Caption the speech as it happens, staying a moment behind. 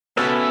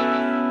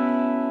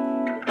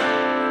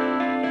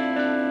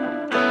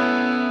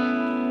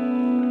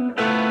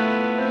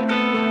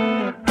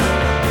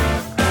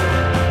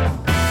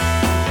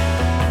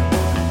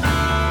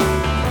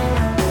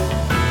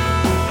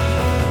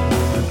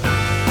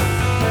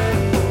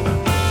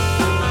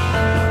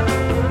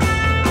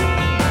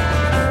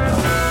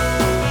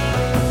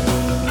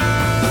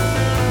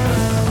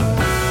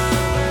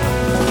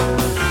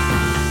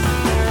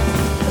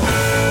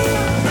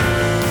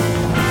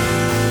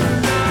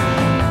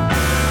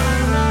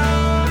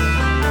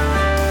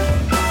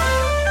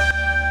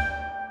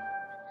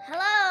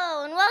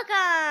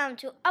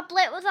to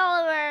Uplift with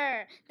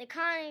Oliver, the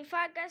comedy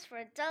podcast for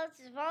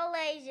adults of all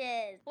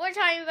ages. We're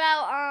talking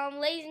about,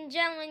 ladies and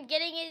gentlemen,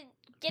 getting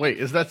Wait,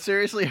 is that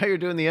seriously how you're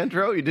doing the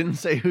intro? You didn't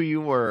say who you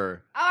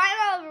were. Oh,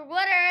 I'm Oliver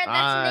Woodard. That's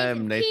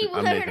I'm Nathan P.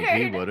 Woodard. I'm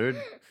Nathan P.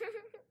 Woodard.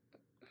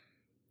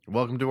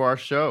 Welcome to our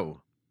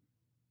show.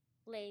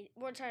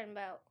 We're talking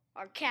about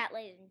our cat,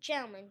 ladies and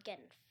gentlemen,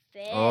 getting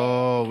fixed.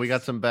 Oh, we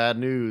got some bad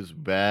news.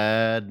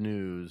 Bad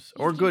news.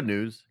 Or good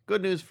news.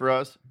 Good news for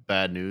us.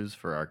 Bad news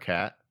for our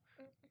cat.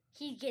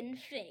 He's getting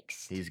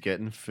fixed. He's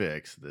getting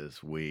fixed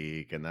this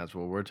week, and that's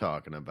what we're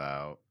talking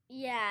about.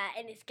 Yeah,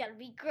 and it's gonna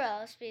be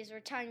gross because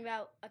we're talking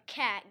about a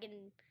cat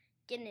getting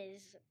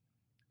his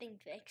thing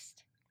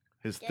fixed.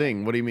 His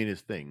thing? What do you mean his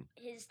thing?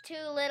 His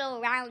two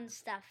little round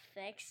stuff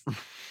fixed.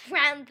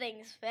 Round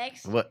things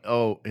fixed. What?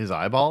 Oh, his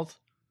eyeballs?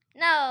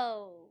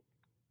 No.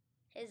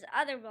 His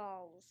other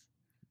balls.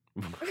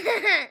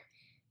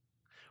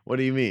 What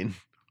do you mean?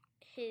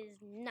 His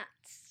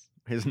nuts.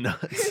 His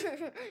nuts?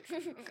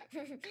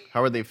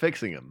 How are they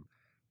fixing him?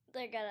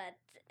 They're gonna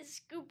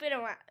scoop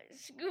him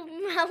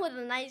out with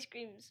an ice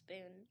cream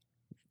spoon.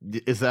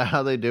 Is that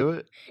how they do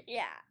it?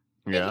 Yeah.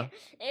 Yeah.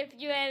 If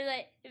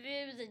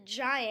it was a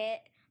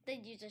giant,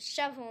 they'd use a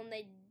shovel and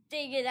they'd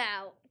dig it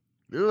out.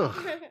 Ugh.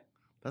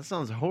 That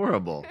sounds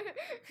horrible.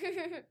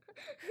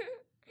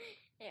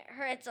 It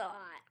hurts a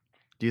lot.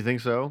 Do you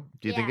think so?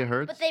 Do you think it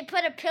hurts? But they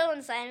put a pill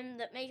inside him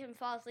that makes him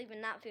fall asleep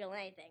and not feel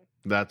anything.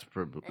 That's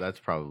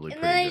probably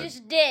And pretty then they good.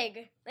 just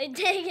dig. They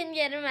dig and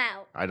get him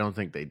out. I don't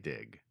think they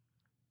dig.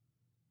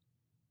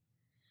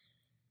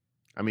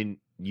 I mean,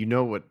 you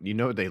know what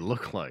they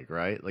look like,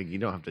 right? Like you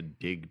don't have to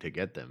dig to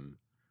get them.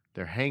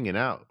 They're hanging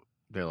out.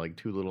 They're like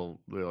two little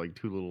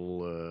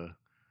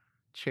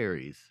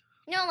cherries.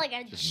 No, like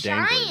a Just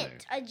dangling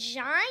giant. A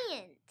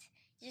giant.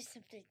 You just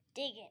have to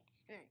dig it.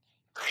 And then,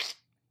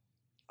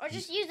 or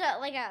just use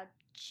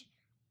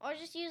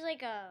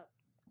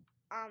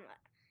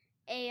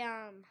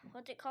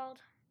what's it called?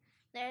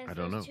 There's I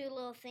don't those know. two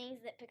little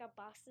things that pick up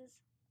boxes.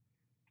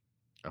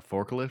 A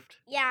forklift?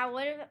 Yeah,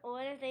 what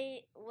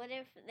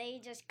if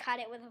they just cut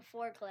it with a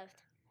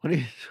forklift? What are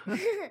you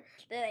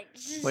They're like,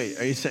 Wait,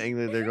 are you saying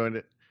that they're going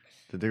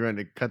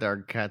to cut our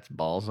cat's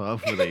balls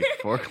off with a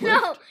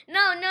forklift?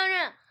 No.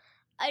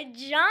 A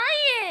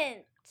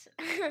giant.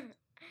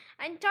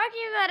 I'm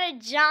talking about a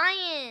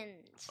giant.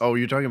 Oh,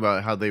 you're talking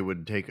about how they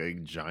would take a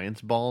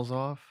giant's balls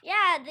off?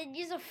 Yeah, they'd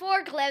use a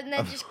forklift and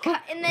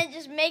then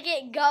just make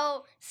it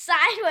go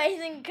sideways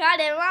and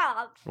cut him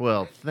off.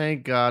 Well,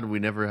 thank God we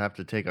never have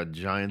to take a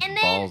giant's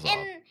balls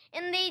off.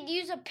 And they'd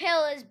use a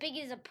pill as big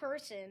as a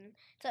person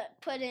to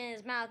put in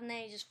his mouth, and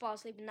then he'd just fall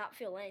asleep and not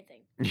feel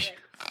anything. Like,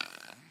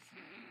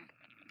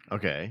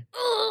 Okay.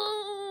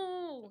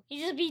 ooh! He'd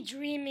just be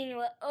dreaming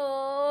like,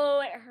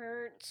 oh, it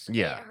hurts.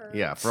 Yeah, it hurts.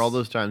 yeah. For all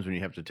those times when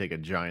you have to take a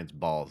giant's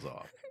balls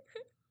off.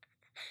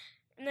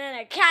 And then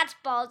a cat's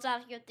balls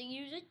off, you have to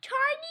use a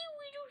tiny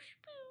little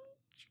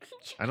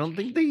spoon. I don't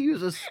think they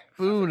use a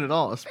spoon at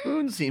all. A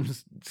spoon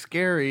seems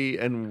scary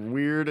and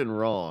weird and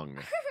wrong.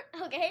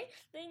 Okay,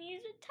 then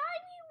use a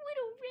tiny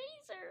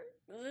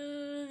little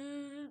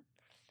razor.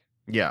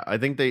 Yeah, I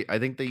think they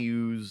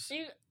use.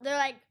 They're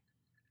like,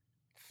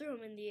 throw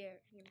him in the air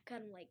and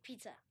cut him like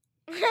pizza.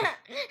 And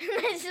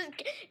then just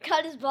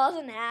cut his balls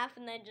in half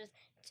and then just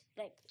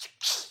like.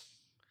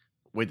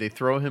 Wait, they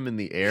throw him in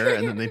the air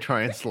and then they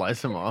try and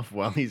slice him off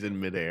while he's in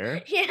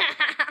midair? Yeah.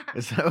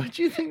 Is that what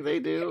you think they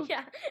do?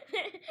 Yeah.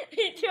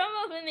 They throw him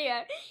up in the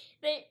air.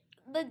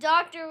 The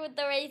doctor with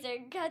the razor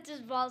cuts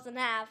his balls in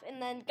half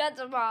and then cuts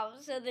them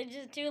off, so they're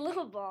just two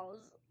little balls.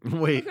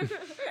 Wait. And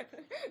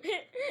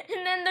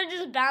then they're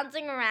just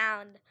bouncing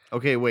around.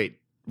 Okay, wait.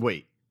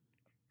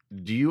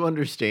 Do you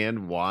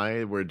understand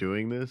why we're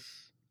doing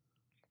this?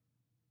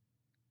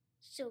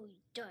 So he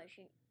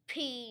doesn't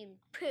pee and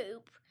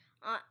poop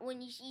when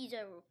he sees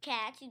a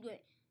cat. He's going,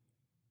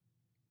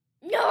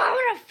 no, I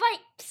want to fight.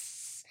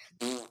 Psst,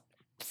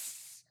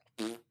 psst,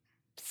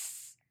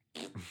 psst,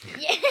 psst.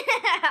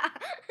 Yeah.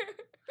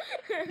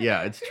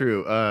 Yeah, it's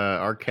true.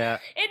 Our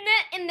cat.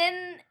 And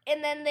then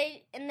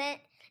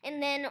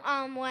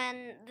when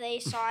they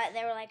saw it,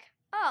 they were like,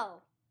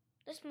 oh,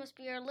 this must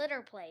be our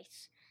litter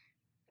place.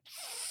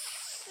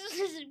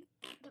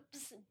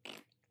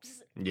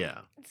 Yeah.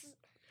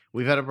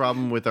 We've had a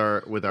problem with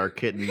our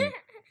kitten.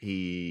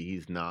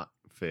 He's not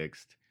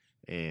fixed,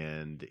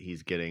 and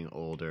he's getting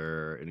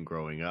older and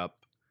growing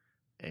up,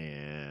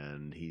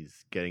 and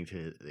he's getting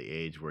to the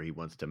age where he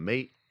wants to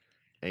mate.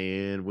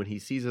 And when he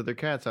sees other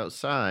cats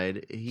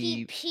outside,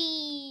 he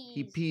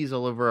pees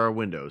all over our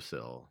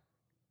windowsill.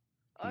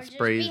 He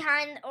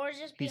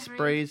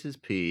sprays his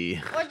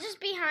pee. Or just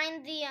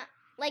behind the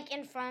like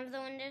in front of the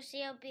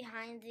windowsill,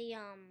 behind the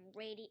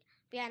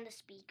behind the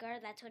speaker.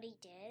 That's what he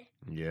did.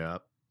 Yeah.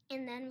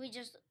 And then we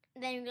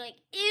were like,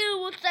 ew,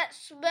 what's that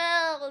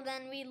smell? And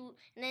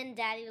then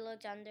Daddy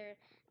looked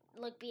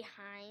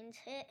behind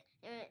it,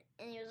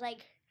 and he was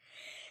like,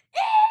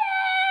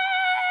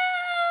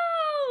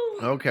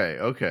 ew!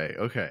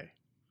 Okay.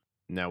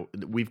 Now,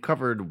 we've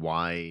covered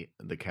why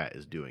the cat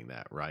is doing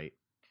that, right?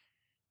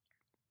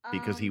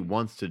 because he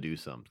wants to do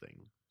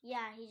something.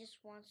 Yeah, he just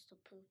wants to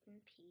poop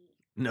and pee.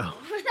 No. All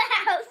over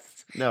the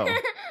house. No.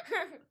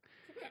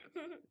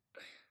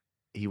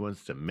 He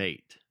wants to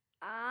mate.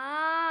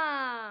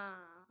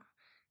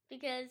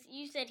 Because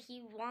you said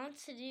he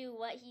wants to do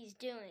what he's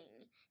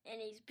doing,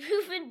 and he's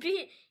pooping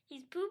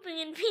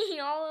and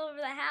peeing all over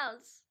the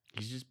house.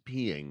 He's just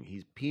peeing.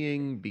 He's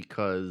peeing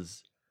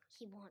because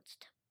he wants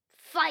to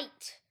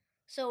fight.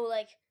 So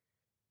like,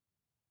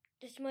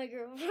 that's my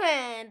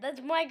girlfriend.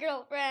 That's my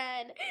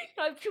girlfriend.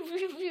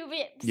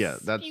 Yeah,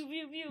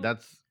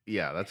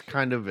 that's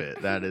kind of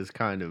it. That is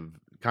kind of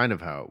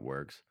how it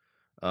works.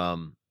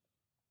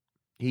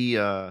 He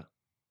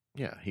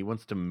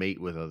wants to mate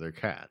with other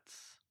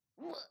cats.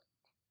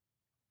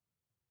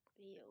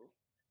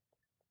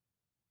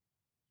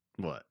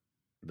 What?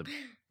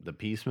 The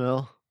pee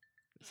smell?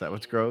 Is that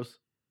what's gross?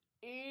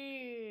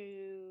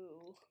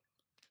 Ew.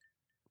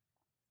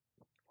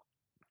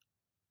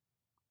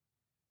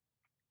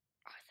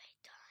 Are they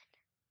done?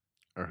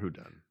 Or who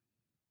done?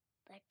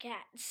 The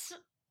cats.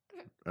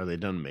 Are they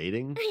done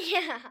mating?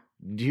 Yeah.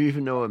 Do you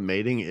even know what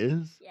mating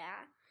is?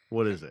 Yeah.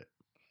 What is it?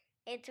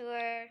 It's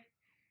where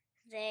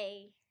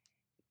they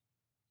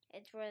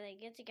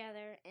get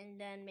together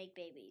and then make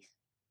babies.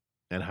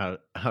 And how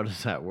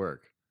does that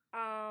work?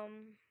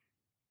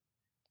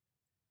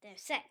 They have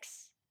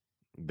sex.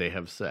 They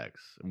have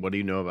sex. What do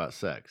you know about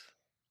sex?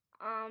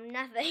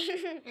 Nothing.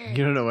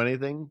 You don't know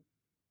anything?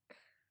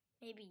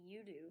 Maybe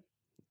you do.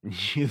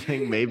 You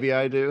think maybe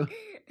I do?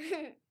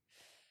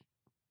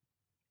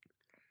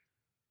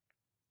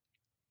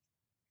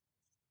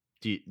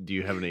 Do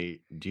you have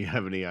any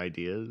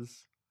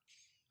ideas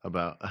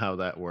about how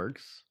that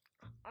works?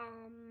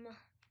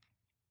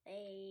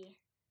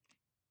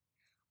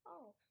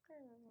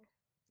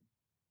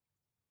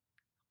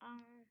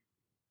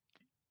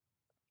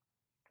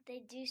 They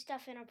do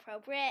stuff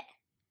inappropriate.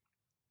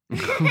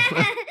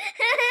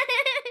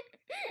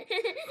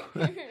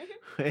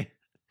 Wait,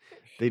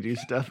 they do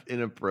stuff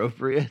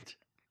inappropriate?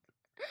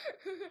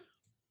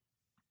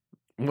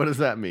 What does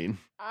that mean?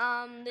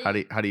 How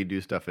do you do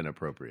stuff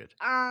inappropriate?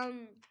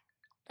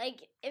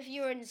 Like if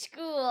you were in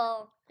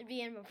school, it'd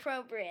be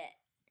inappropriate.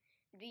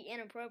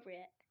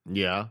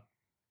 Yeah.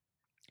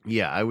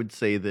 Yeah, I would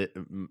say that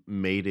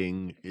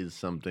mating is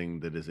something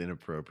that is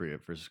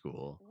inappropriate for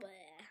school. Bleh.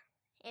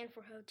 And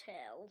for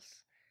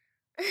hotels.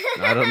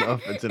 I don't know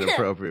if it's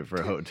inappropriate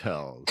for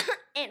hotels.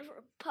 And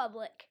for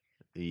public.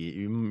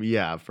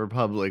 Yeah, for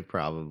public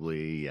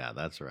probably. Yeah,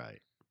 that's right.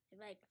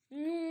 Like,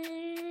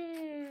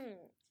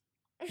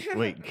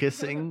 wait,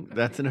 kissing?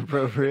 That's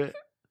inappropriate?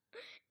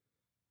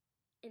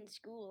 In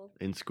school.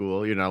 In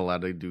school? You're not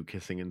allowed to do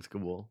kissing in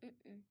school?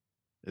 Mm-mm.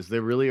 Is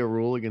there really a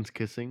rule against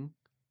kissing?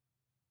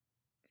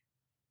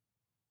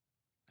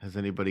 Has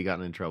anybody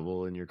gotten in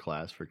trouble in your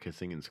class for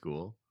kissing in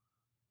school?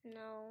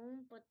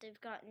 No, but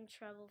they've gotten in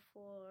trouble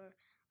for...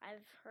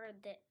 I've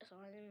heard that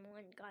someone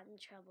got in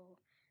trouble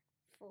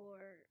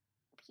for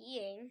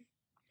peeing.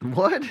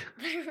 What?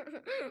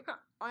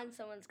 On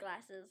someone's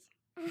glasses.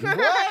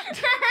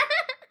 What?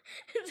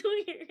 It's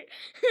weird.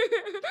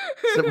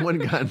 Someone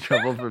got in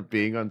trouble for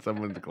peeing on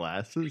someone's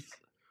glasses?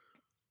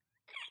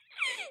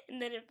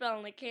 And then it fell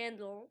on the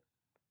candle.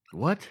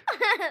 What?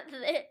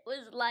 It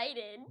was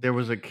lighted. There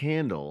was a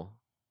candle.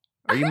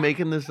 Are you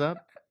making this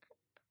up?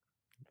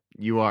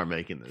 You are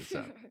making this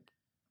up.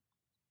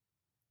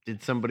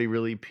 Did somebody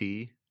really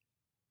pee?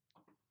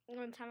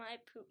 One time I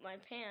pooped my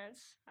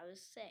pants. I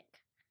was sick.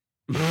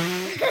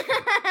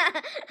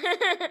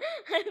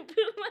 I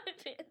pooped my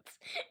pants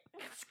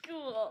in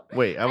school.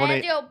 Wait, I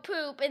had to go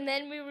poop, and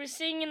then we were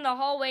sitting in the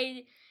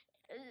hallway,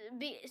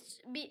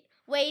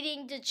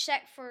 waiting to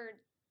check for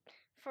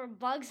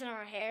bugs in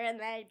our hair, and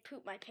then I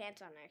pooped my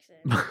pants on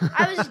accident.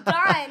 I was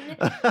done.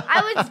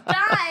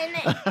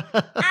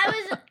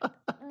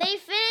 They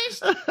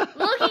finished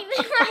looking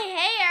through my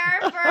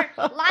hair for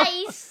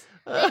lice.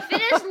 They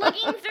finished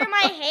looking through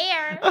my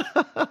hair.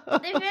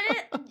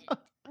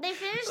 They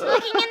finished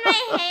looking in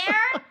my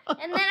hair,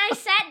 and then I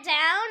sat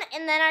down,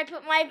 and then I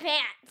put my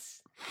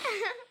pants.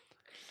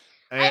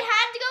 I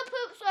had to go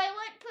poop, so I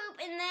went poop,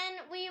 and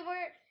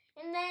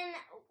then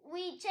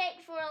we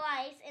checked for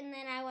lice, and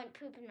then I went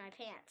poop in my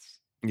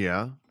pants.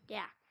 Yeah?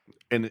 Yeah.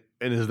 And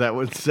is that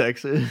what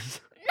sex is?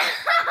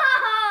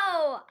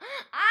 No!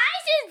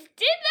 I just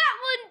did that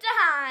one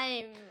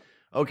time.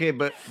 Okay,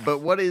 but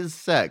what is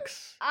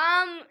sex?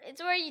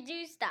 It's where you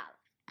do stuff.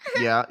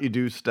 Yeah, you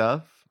do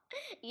stuff?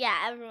 Yeah,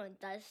 everyone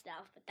does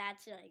stuff, but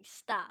that's like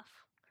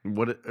stuff.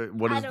 What is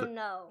I don't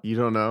know. You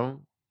don't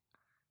know?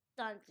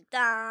 Dun,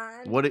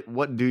 dun.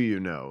 What do you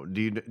know?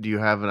 Do you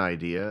have an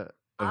idea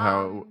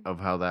of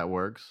how that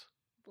works?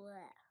 Blah.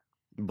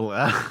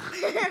 Blah.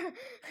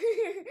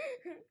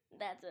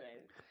 That's what I.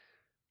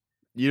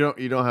 You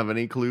don't have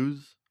any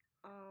clues?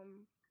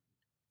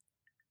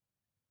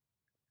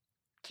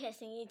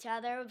 Kissing each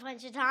other a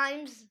bunch of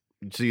times.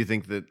 So you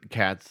think that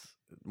cats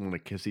want to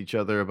kiss each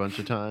other a bunch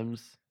of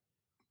times?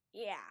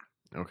 Yeah.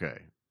 Okay.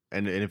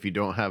 And if you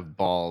don't have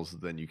balls,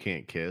 then you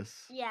can't kiss?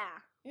 Yeah.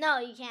 No,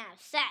 you can't have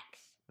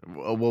sex.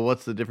 Well,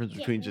 what's the difference You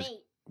between can't just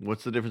mate.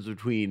 What's the difference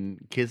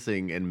between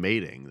kissing and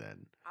mating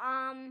then?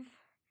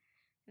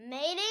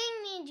 Mating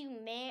means you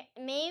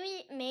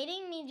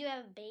mating means you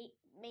have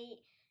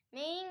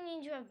mating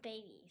means you have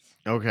babies.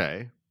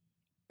 Okay.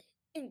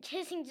 And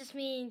kissing just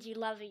means you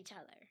love each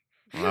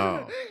other.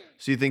 Oh.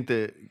 So you think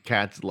that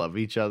cats love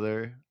each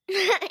other?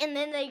 And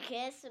then they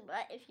kiss,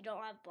 but if you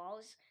don't have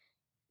balls,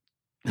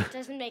 it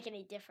doesn't make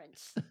any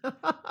difference.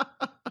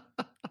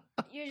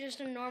 You're just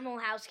a normal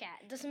house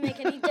cat. It doesn't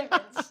make any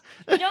difference.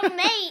 You don't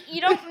mate.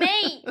 You don't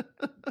mate.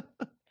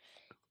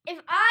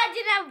 If I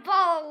didn't have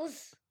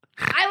balls,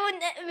 I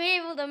wouldn't be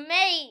able to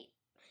mate.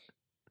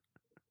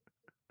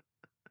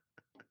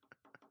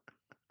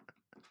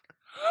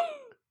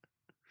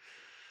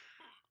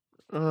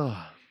 Ugh.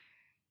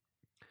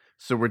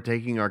 So we're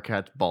taking our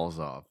cat's balls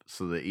off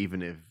so that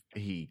even if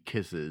he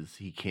kisses,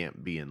 he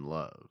can't be in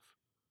love.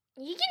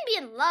 He can be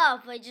in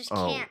love, but just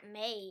can't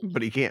mate.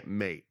 But he can't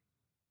mate.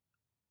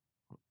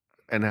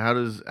 And how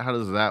does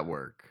that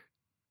work?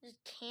 Just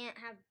can't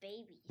have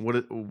babies.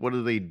 What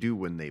do they do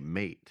when they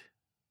mate?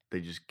 They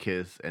just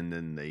kiss and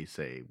then they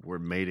say, "We're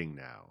mating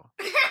now."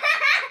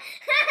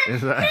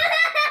 Is that? I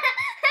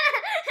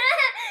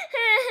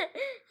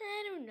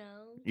don't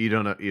know. You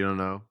don't know? You don't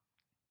know?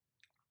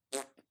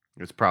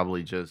 It's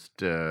probably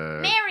just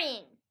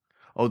marrying.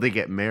 Oh, they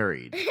get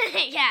married.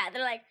 Yeah,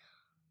 they're like,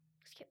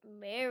 let's get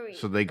married.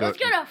 So they go. Let's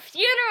go to a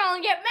funeral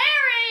and get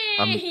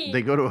married.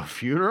 They go to a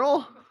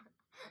funeral.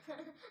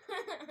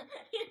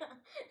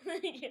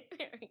 They get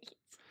married.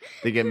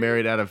 They get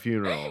married at a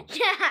funeral.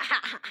 Yeah.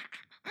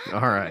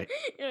 All right.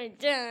 Dun,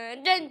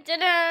 dun, dun,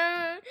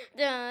 dun,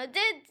 dun,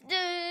 dun,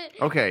 dun.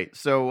 Okay,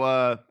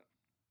 so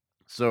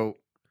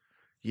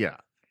yeah.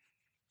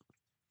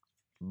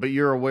 But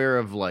you're aware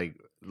of like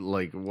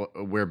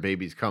where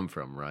babies come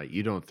from, right?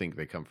 You don't think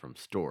they come from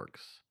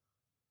storks.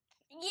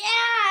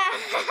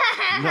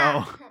 Yeah.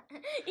 No.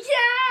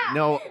 Yeah.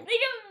 No. They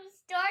come from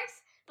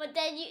storks, but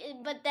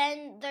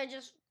then they're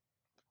just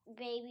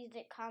babies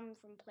that come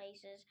from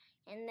places,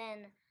 and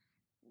then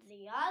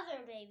the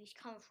other babies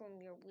come from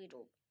your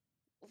little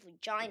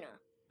vagina.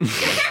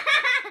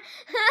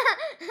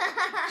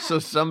 So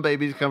some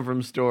babies come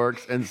from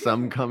storks and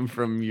some come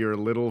from your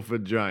little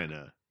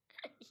vagina.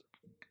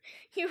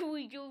 Your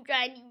little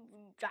tiny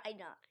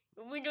vagina.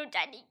 Your little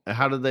tiny.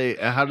 How do they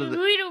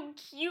Little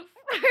cute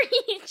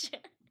furry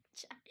vagina.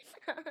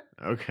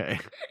 Okay.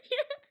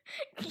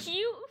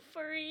 Cute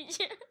furry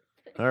vagina.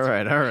 All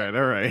right.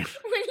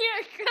 When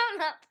you're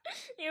grown up,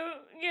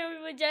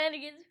 your vagina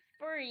gets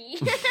furry.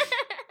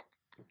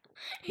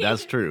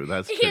 That's true.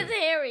 That's it true. gets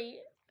hairy.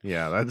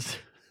 Yeah, that's.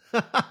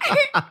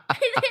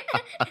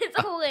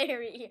 It's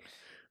hilarious.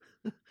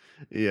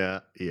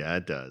 Yeah,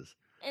 it does.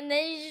 And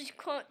then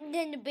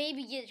then the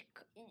baby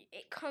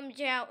it comes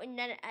out and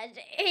then it has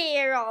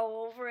hair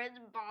all over its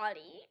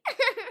body.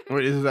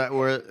 Wait, is that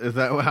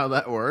how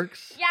that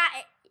works? Yeah,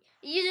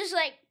 you just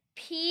like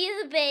pee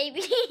the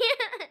baby.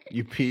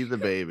 You pee the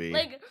baby.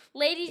 Like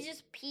ladies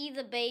just pee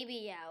the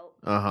baby out.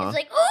 Uh-huh. It's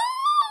like, ooh.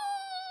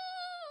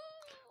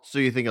 So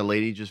you think a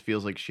lady just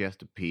feels like she has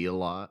to pee a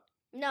lot?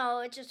 No,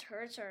 it just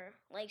hurts her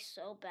like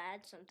so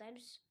bad.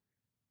 Sometimes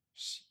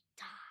she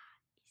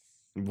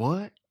dies.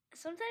 What?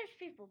 Sometimes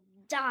people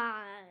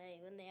die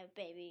when they have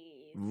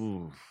babies.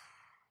 Oof.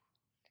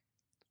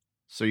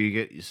 So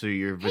your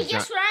Hey,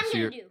 guess what I'm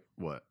gonna do?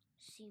 What?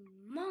 See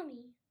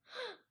mommy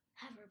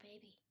have her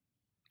baby.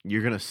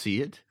 You're gonna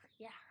see it?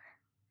 Yeah.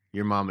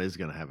 Your mom is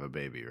gonna have a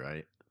baby,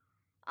 right?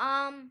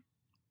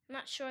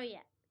 Not sure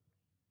yet.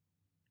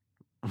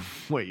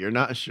 Wait, you're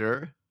not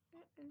sure?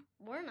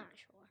 We're not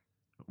sure.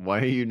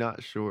 Why are you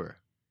not sure?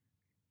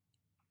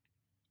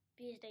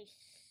 Because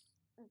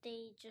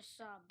they just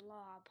saw a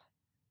blob.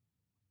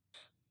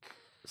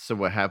 So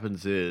what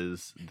happens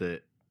is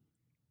that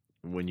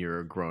when you're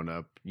a grown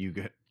up, you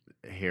get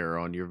hair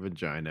on your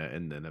vagina,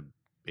 and then a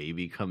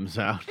baby comes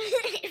out.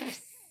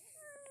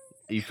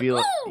 You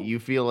feel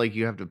like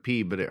you have to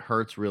pee, but it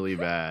hurts really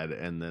bad,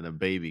 and then a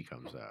baby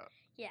comes out.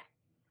 Yeah.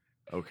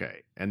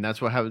 Okay, and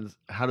that's what happens.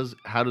 How does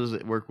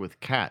it work with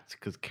cats?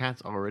 Because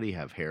cats already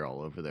have hair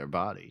all over their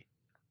body.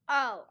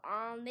 Oh,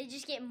 they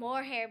just get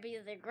more hair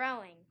because they're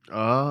growing.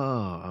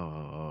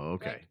 Oh,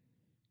 okay. Like,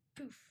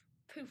 poof,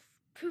 poof,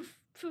 poof,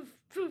 poof,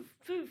 poof,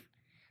 poof.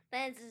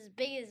 Then it's as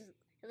big as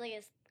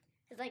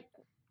it's like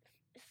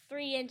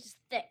 3 inches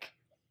thick.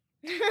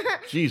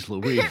 Jeez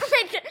Louise.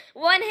 Like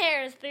one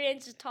hair is 3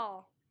 inches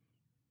tall.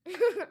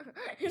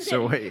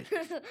 So wait.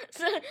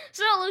 So it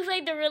looks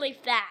like they're really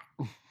fat.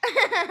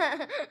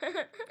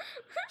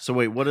 So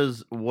wait, what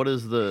is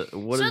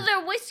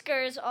their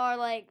whiskers are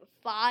like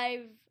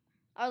 1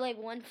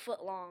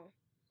 foot long.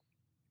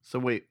 So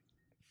wait,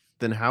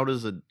 then how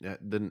does a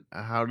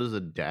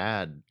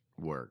dad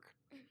work?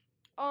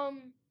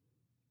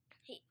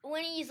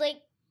 When he's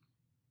like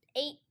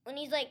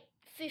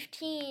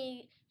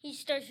 15, he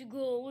starts to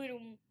grow a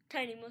little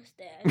tiny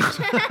mustache.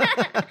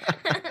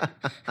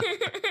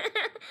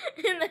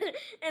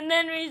 and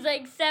then when he's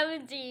like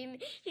 17,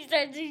 he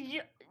starts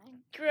to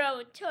grow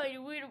a tiny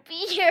little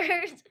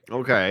beard.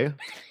 Okay.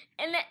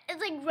 And it's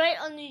like right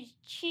on his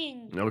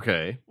chin.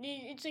 Okay.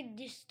 It's like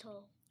this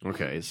tall.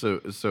 Okay. So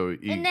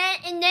you, And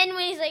then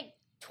when he's like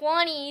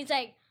 20, he's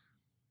like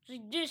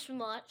this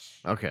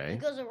much. okay. He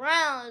goes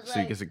around. It's So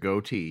he gets a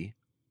goatee.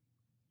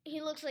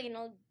 he looks like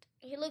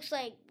he looks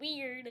like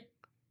weird.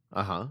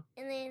 Uh-huh.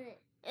 And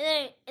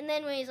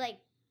then when he's like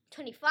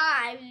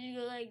 25, he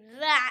goes like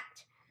that.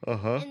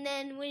 Uh-huh. And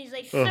then when he's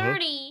like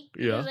 30, he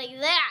Yeah. goes like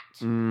that.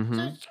 Mm-hmm.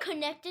 So it's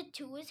connected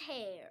to his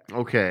hair.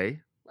 Okay.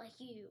 Like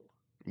you.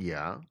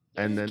 Yeah.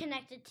 And And it's then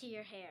connected to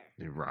your hair.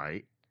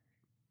 right.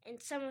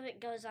 And some of it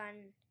goes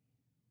on,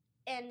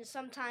 and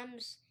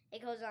sometimes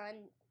it goes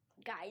on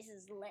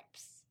guys'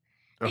 lips.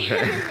 Okay.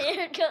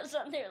 Hair goes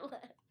on their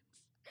lips.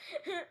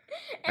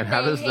 And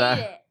how they does hate that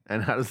it.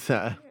 and how does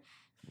that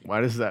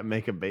why does that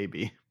make a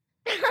baby?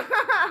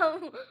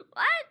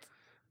 What?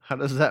 How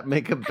does that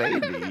make a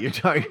baby? You're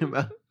talking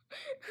about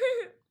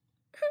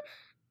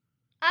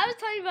I was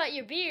talking about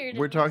your beard.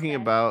 we're talking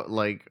mustache. about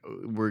like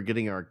we're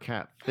getting our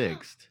cat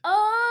fixed.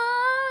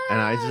 Oh. And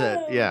I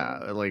said,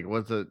 yeah, like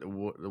what's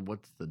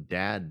the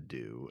dad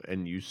do?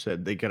 And you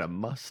said they get a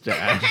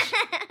mustache.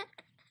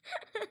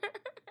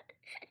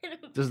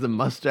 Does the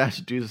mustache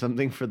do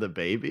something for the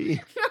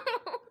baby? No.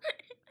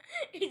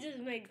 It just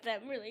makes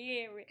them really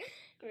hairy.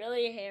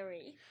 Really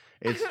hairy.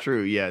 It's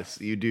true. Yes,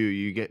 you do.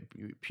 You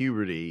get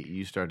puberty,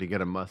 you start to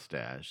get a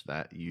mustache.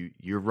 That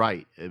you're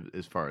right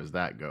as far as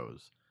that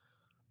goes.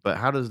 But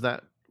how does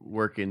that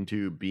work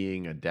into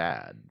being a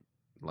dad?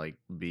 Like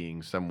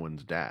being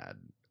someone's dad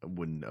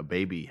when a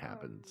baby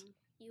happens.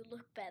 You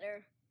look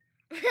better.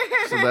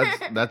 So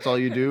that's all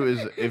you do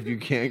is if you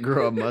can't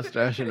grow a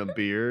mustache and a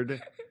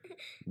beard,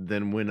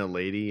 then when a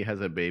lady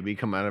has a baby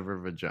come out of her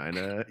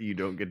vagina, you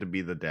don't get to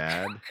be the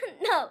dad.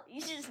 No,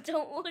 you just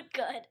don't look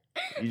good.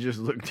 You just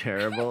look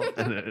terrible,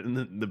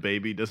 and the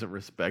baby doesn't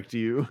respect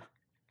you.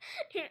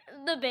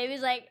 The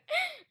baby's like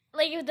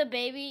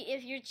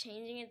if you're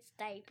changing its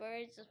diaper,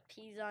 it just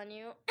pees on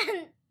you.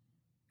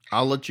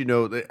 I'll let you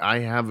know that I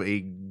have a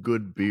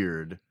good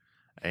beard,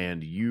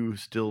 and you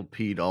still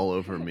peed all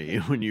over me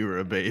when you were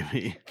a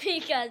baby.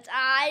 Because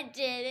I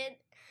didn't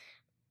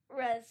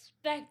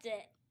respect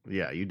it.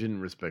 Yeah, you didn't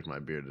respect my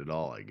beard at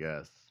all, I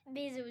guess.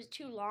 Because it was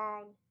too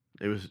long.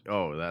 It was,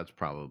 oh, that's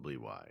probably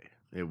why.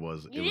 You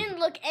didn't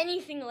look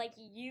anything like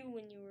you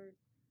when you were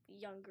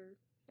younger.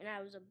 And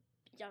I was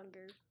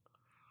younger.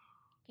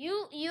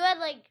 You had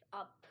like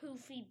a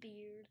poofy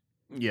beard.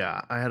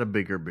 Yeah, I had a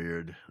bigger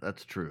beard.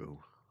 That's true.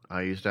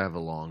 I used to have a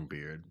long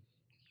beard.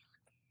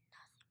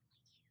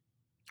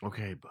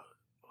 Okay, but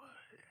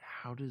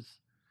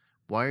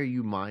why are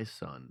you my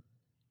son?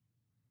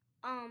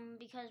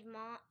 Because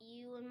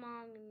you and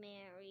mommy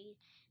married,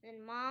 and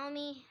then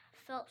mommy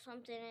felt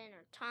something in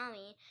her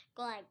tummy,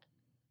 go like,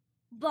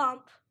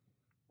 bump,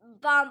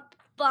 bump,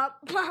 bump,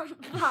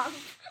 bump, bump.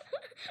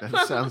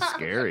 That sounds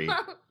scary.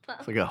 Bump, bump.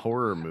 It's like a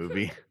horror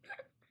movie.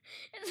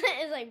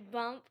 It's like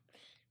bump,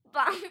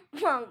 bump,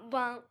 bump,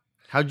 bump.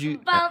 How'd you...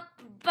 Bump,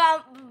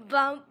 bump,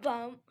 bump,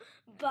 bump.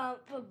 Bump,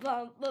 bump,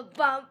 bump, bump,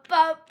 bump,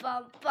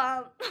 bump,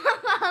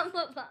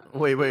 bump, bump.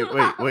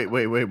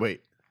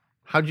 Wait.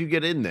 How'd you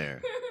get in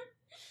there?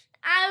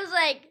 I was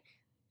like,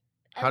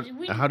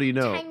 How do you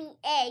know? Tiny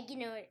egg, you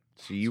know.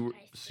 So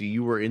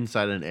you were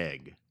inside an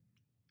egg.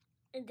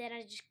 And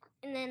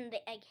then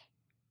the egg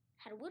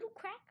had a little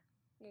crack.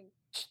 And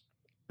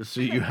then,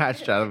 So you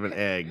hatched out of an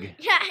egg.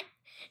 yeah,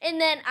 and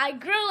then I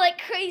grew like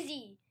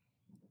crazy.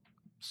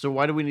 So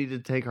why do we need to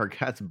take our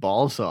cat's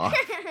balls off?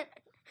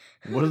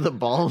 What do the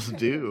balls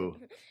do?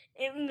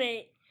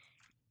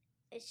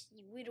 It's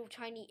little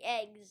tiny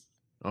eggs.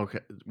 Okay,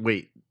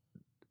 wait.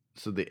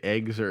 So the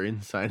eggs are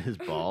inside his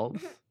balls?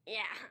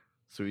 Yeah.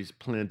 So he's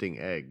planting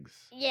eggs.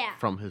 Yeah.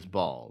 From his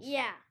balls.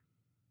 Yeah.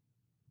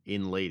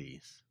 In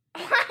ladies.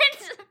 What?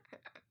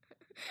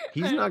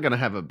 He's not gonna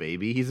have a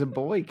baby. He's a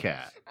boy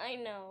cat. I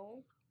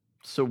know.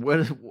 So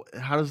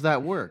how does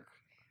that work?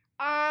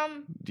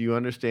 Do you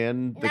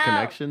understand the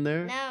connection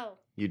there? No.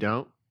 You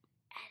don't?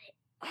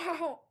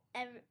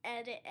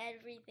 Edit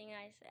everything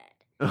I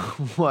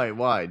said.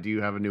 Why? Do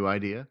you have a new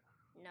idea?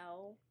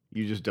 No.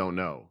 You just don't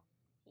know.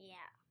 Yeah.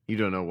 You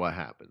don't know what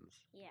happens.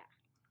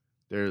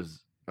 Yeah.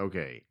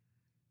 Okay.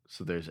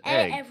 So there's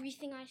Edit egg.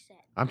 everything I said.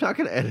 I'm not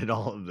going to edit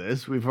all of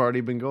this. We've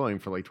already been going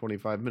for like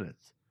 25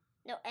 minutes.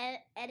 No,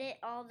 edit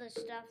all the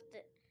stuff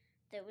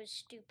that was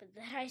stupid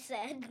that I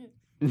said.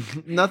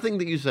 Nothing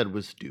that you said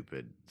was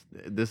stupid.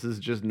 This is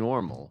just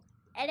normal.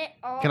 Edit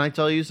all. Can I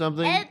tell you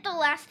something? Edit the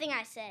last thing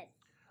I said.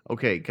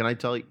 Okay, can I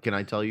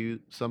tell you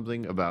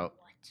something about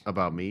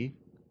me?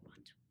 What?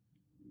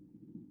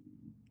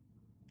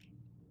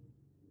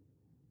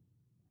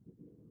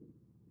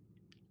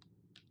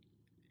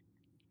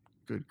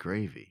 Good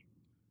gravy.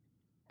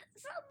 It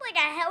sounds like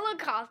a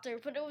helicopter,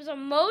 but it was a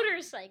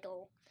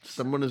motorcycle.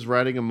 Someone is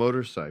riding a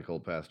motorcycle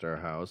past our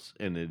house,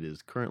 and it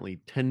is currently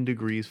 10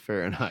 degrees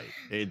Fahrenheit.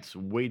 It's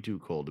way too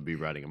cold to be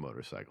riding a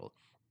motorcycle.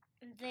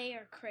 They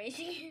are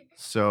crazy.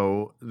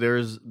 So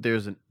there's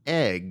an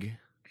egg,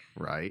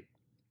 right?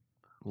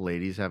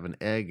 Ladies have an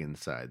egg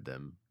inside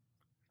them.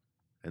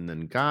 And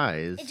then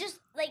guys... It's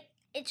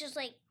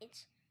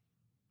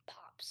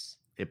pops.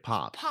 It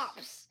pops.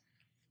 Pops.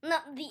 No,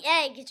 the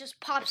egg, it just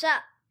pops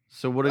up.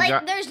 So what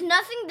there's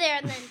nothing there,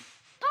 and then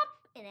pop,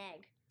 an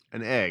egg.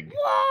 An egg.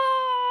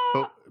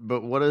 Whoa!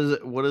 But what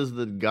does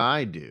the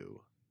guy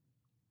do?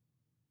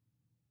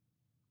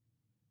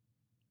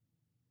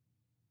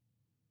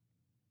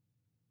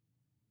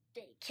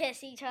 They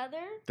kiss each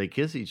other. They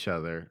kiss each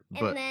other,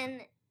 but and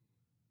then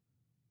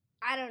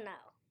I don't know.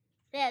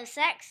 They have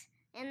sex,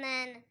 and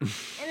then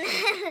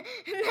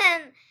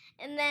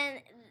and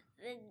then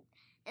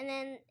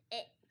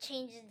it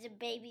changes the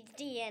baby's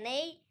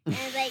DNA, and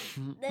it's like,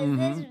 does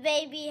this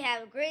baby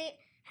have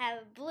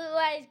blue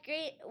eyes,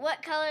 green?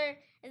 What color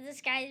is this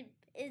guy's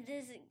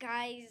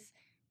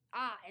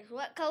eyes?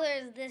 What color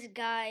is this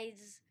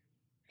guy's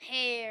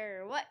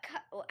hair?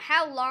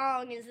 How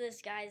long is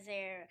this guy's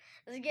hair?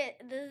 Does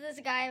this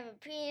guy have a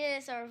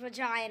penis or a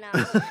vagina?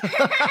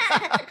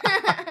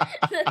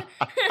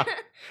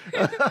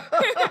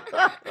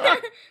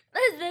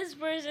 Does this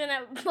person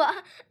have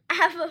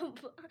a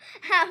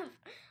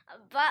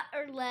butt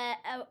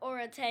or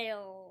a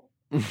tail?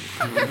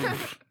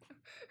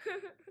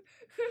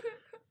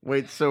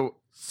 Wait, so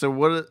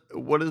what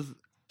does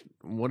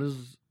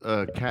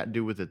a cat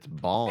do with its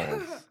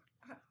balls?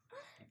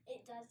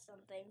 It does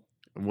something.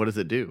 What does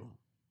it do?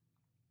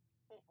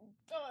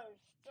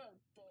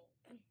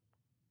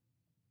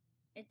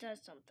 It does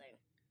something.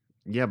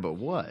 Yeah, but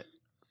what?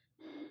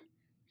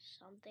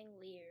 Something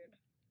weird.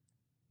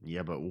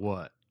 Yeah, but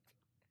what?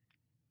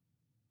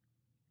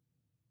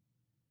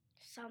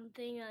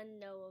 Something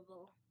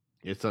unknowable.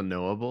 It's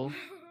unknowable?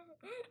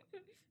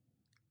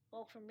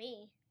 Well, for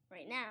me,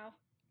 right now.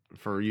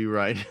 For you,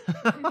 right?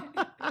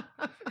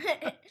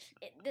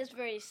 This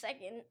very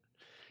second.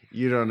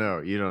 You don't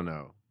know. You don't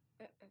know.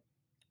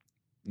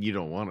 You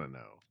don't want to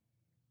know.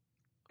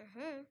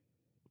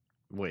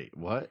 Wait,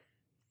 what?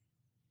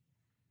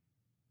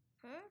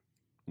 Huh?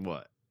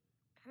 What?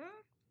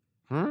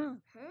 Huh?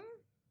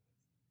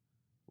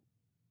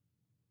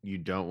 You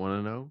don't want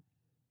to know?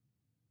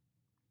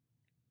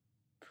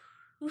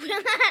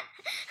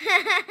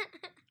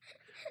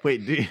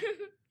 Wait, do you...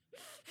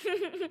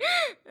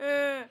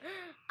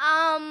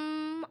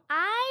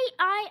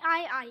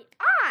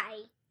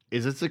 I.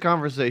 Is this a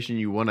conversation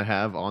you want to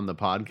have on the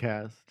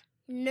podcast?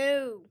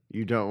 No.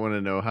 You don't want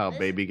to know how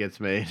baby gets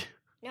made?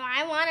 No,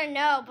 I want to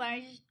know,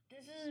 but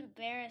this is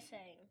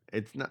embarrassing.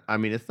 It's not. I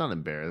mean, it's not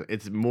embarrassing.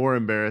 It's more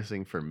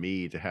embarrassing for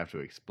me to have to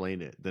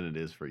explain it than it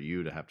is for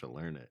you to have to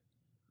learn it.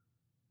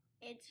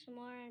 It's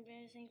more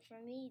embarrassing for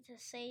me to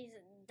say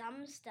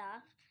dumb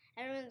stuff.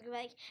 Everyone's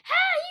like,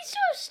 "Ah, he's so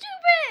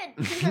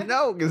stupid."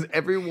 No, because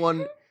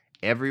everyone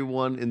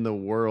in the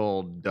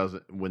world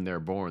doesn't. When they're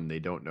born, they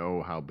don't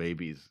know how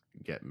babies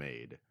get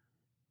made.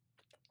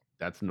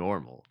 That's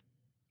normal.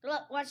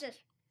 Look, watch this.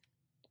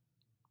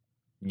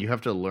 You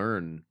have to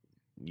learn.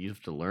 You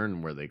have to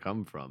learn where they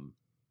come from.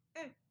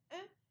 It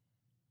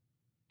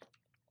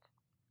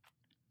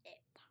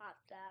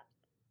popped up.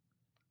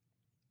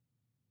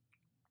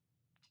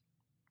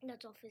 No,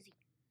 it's all fizzy.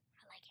 I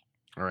like it.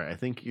 All right, I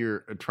think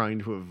you're trying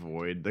to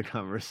avoid the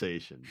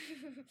conversation.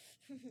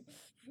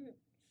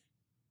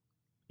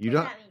 You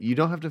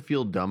don't have to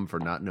feel dumb for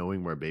not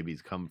knowing where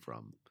babies come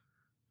from.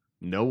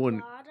 No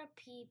one. A lot of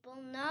people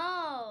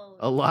know.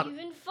 A lot.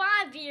 Even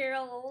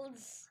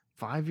 5-year-olds.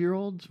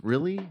 5-year-olds?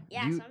 Really?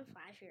 Yeah, some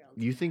 5-year-olds.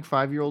 You think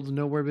 5-year-olds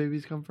know where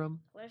babies come from?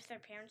 What if their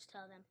parents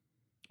tell them?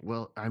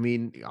 Well, I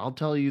mean, I'll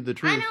tell you the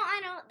truth. I know.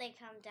 They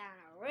come down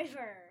a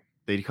river.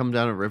 They come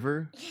down a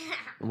river? Yeah.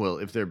 Well,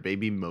 if they're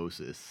baby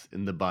Moses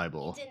in the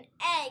Bible. It's an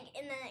egg,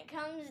 and then it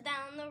comes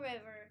down the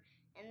river,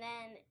 and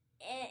then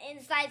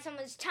inside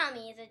someone's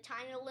tummy is a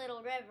tiny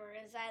little river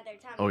inside their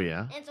tummy. Oh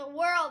yeah. And it's a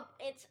world.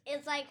 It's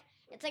like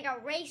a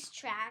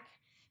racetrack.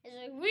 It's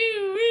like woo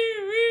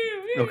woo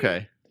woo woo.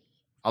 Okay,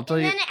 I'll tell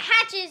you. And then it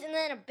hatches, and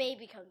then a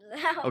baby comes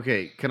out.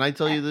 Okay, can I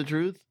tell you the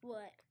truth?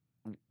 What?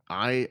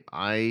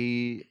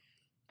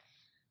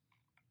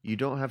 You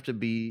don't have to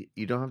be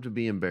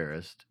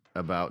embarrassed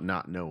about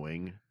not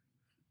knowing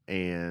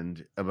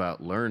and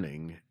about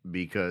learning,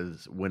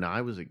 because when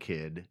I was a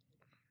kid,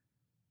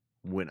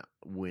 when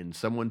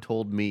someone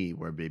told me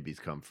where babies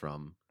come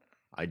from,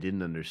 I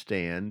didn't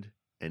understand,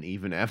 and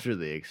even after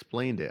they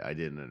explained it, I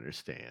didn't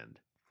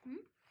understand.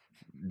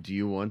 Do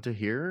you want to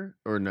hear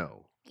or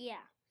no?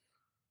 Yeah.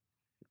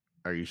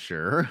 Are you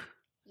sure?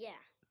 Yeah.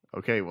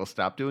 Okay, well,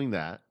 stop doing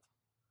that.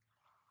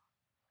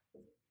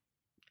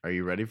 Are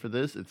you ready for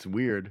this? It's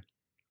weird.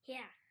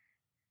 Yeah.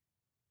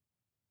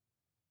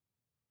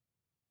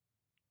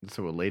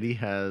 So a lady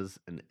has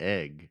an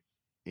egg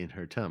in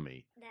her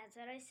tummy. That's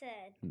what I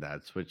said.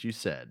 That's what you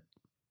said.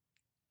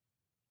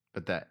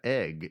 But that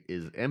egg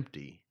is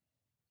empty.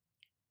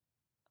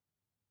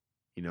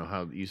 You know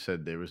how you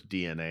said there was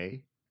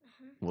DNA?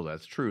 Well,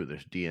 that's true.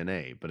 There's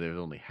DNA, but there's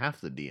only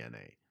half the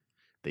DNA.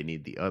 They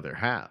need the other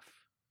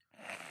half.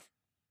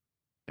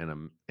 And a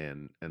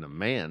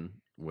man,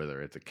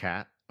 whether it's a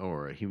cat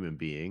or a human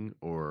being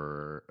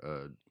or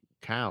a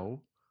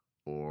cow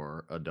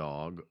or a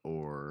dog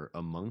or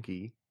a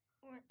monkey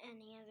Or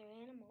any other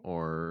animal.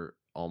 or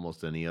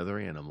almost any other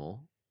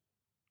animal,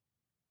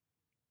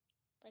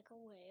 Like a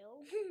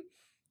whale.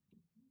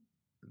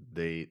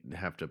 they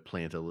have to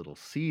plant a little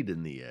seed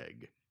in the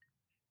egg.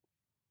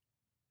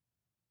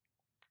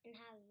 And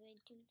how do they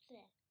do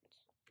that?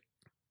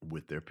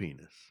 With their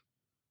penis.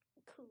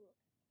 Cool.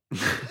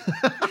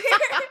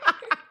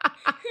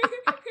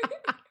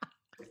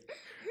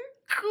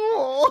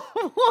 Cool.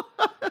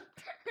 What?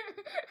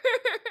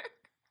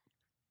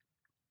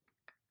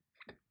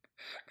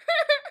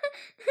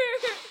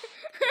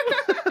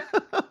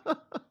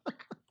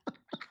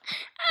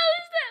 How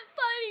is that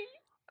funny?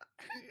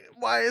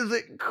 Why is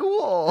it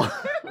cool?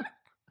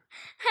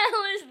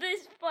 How is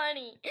this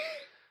funny?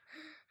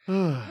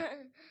 Cool.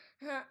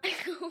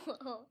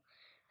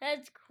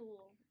 That's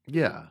cool.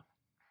 Yeah.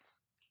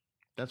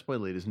 That's why,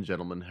 ladies and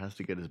gentlemen, has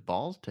to get his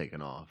balls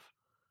taken off.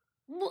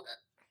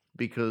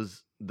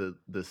 Because the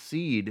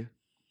seed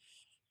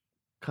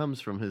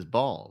comes from his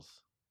balls.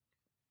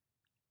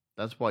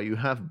 That's why you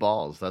have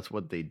balls. That's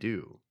what they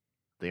do.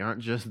 They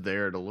aren't just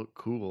there to look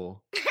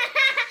cool.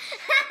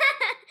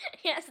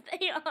 Yes,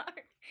 they are.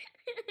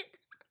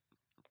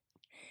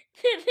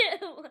 They're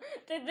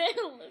there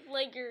to look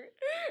like they're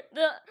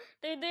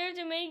there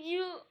to make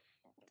you.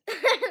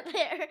 They're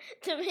there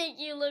to make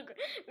you look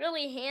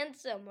really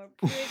handsome or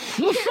pretty.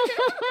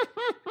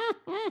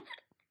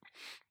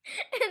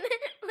 And then,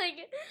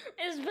 like,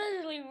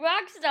 especially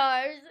rock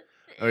stars.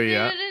 Oh,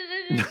 yeah?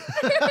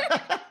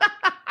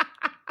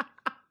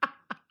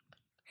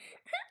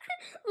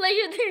 Like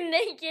if they're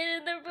naked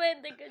and they're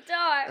playing the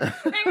guitar. Like,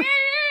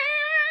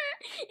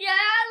 yeah,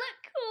 I look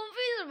cool.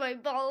 These are my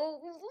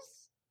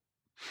balls.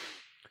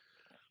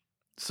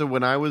 So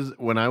when I was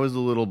a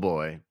little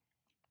boy,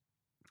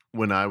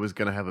 when I was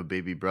gonna have a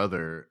baby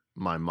brother,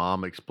 my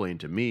mom explained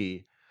to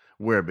me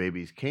where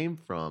babies came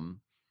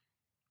from.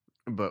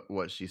 But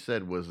what she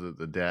said was that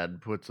the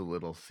dad puts a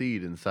little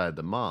seed inside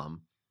the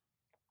mom.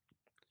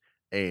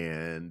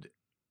 And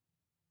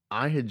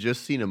I had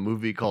just seen a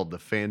movie called The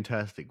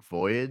Fantastic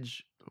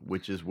Voyage,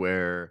 which is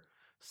where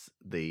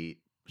they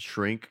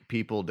shrink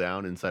people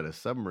down inside a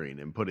submarine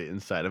and put it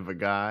inside of a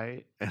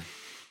guy. And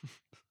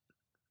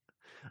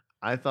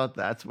I thought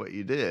that's what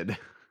you did.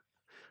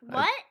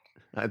 What?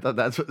 I thought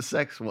that's what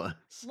sex was.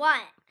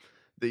 What?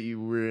 That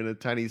you were in a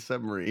tiny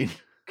submarine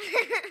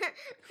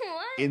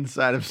What?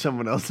 inside of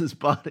someone else's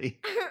body.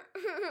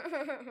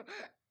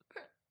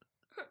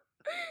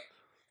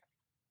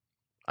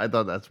 I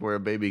thought that's where a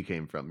baby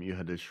came from. You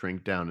had to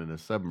shrink down in a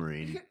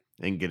submarine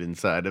and get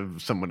inside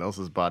of someone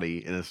else's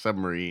body in a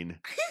submarine.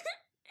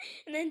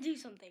 And then do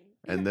something.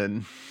 And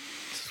then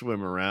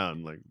swim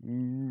around like.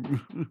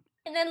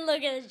 And then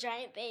look at this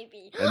giant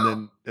baby.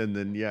 and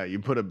then yeah, you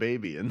put a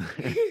baby in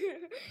there.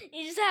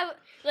 You just have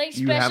like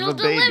You have special a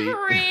baby.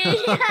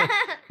 delivery.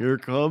 Here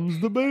comes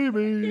the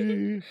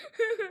baby.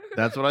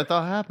 That's what I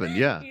thought happened.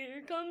 Yeah.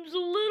 Here comes a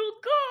little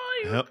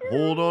guy.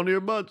 Hold on to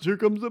your butts. Here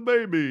comes the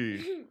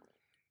baby.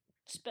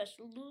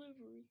 Special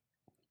delivery.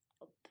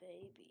 A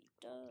baby.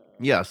 Duh.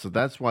 Yeah, so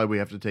that's why we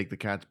have to take the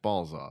cat's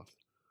balls off.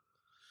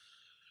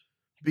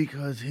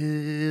 Because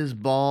his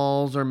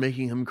balls are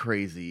making him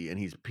crazy and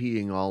he's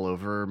peeing all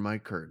over my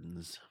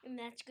curtains. And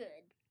that's good.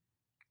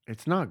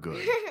 It's not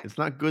good. It's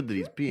not good that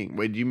he's peeing.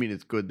 Wait, do you mean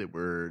it's good that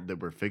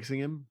we're fixing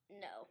him?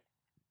 No.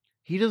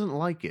 He doesn't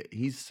like it.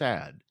 He's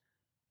sad.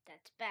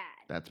 That's bad.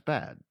 That's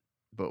bad.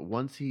 But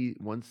once he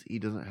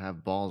doesn't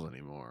have balls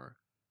anymore,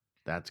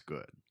 that's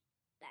good.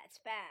 That's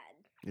bad.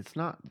 It's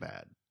not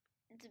bad.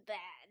 It's bad.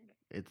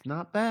 It's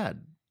not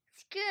bad.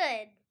 It's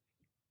good.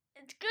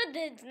 It's good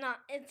that it's not.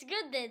 It's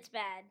good that it's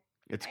bad.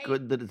 It's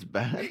good that it's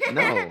bad?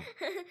 No.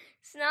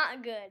 It's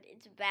not good.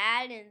 It's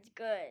bad and it's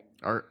good.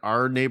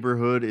 Our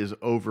neighborhood is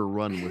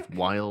overrun with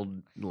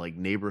wild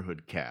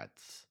neighborhood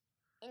cats.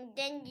 And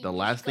then The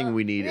last thing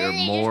we need are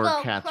more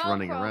cats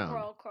running around.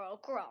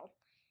 Crow.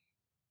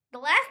 The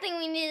last thing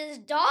we need is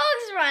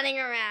dogs running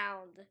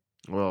around.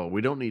 Well,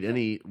 we don't need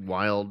any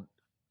wild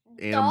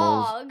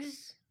animals.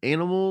 Dogs.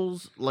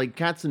 Animals like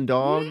cats and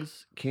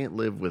dogs can't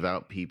live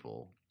without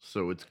people.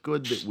 So it's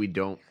good that we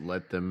don't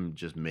let them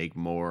just make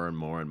more and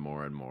more and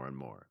more and more and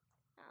more.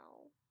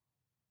 Oh.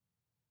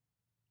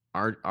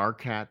 Our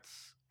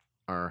cats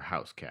are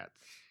house cats.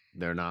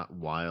 They're not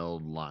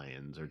wild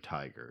lions or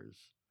tigers.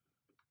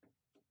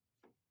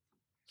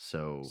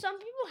 So Some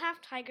people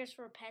have tigers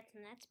for pets,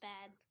 and that's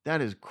bad.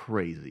 that is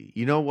crazy.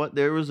 You know what?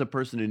 There was a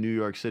person in New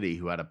York City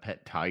who had a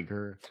pet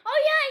tiger.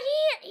 Oh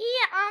yeah, he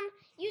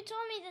you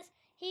told me this.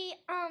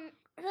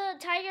 The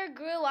tiger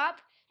grew up,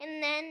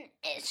 and then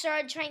it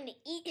started trying to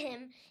eat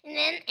him, and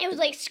then it was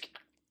like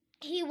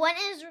he went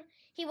in his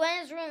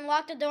room,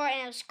 locked the door,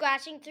 and it was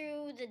scratching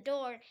through the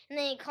door, and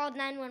then he called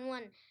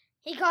 911.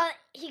 He called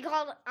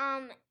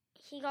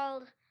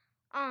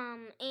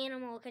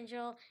animal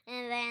control,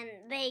 and then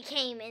they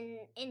came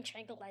and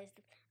tranquilized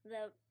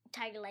the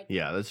tiger like.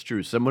 Yeah, that's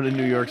true. Someone in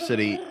New York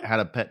City had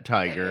a pet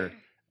tiger,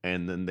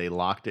 and then they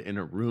locked it in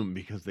a room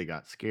because they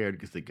got scared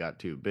because it got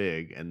too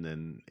big, and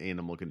then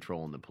animal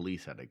control and the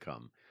police had to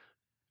come.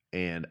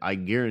 And I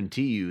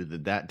guarantee you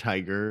that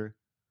tiger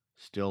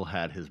still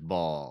had his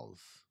balls.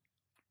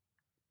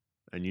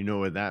 And you know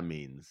what that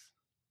means.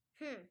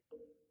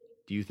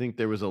 Do you think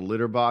there was a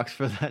litter box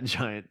for that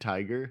giant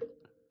tiger?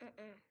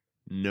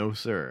 No,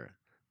 sir.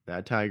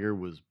 That tiger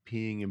was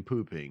peeing and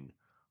pooping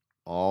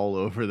all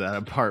over that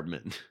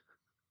apartment.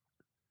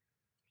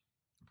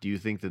 Do you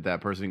think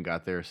that person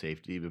got their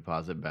safety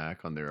deposit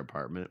back on their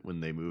apartment when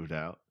they moved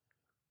out?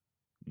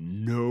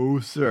 No,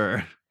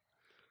 sir.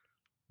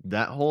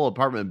 That whole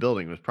apartment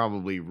building was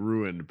probably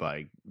ruined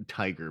by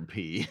tiger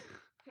pee.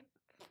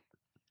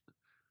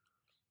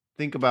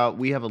 Think about,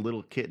 we have a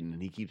little kitten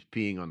and he keeps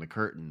peeing on the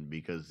curtain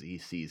because he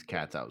sees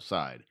cats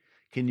outside.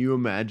 Can you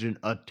imagine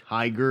a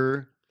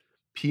tiger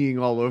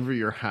peeing all over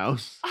your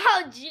house?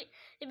 Oh, it'd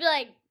be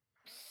like,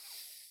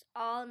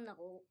 oh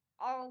no,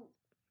 all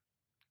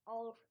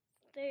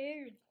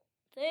there.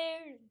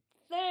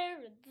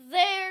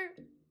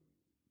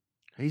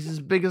 He's as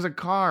big as a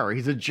car.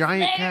 He's a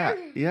giant cat.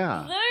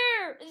 Yeah.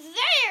 There.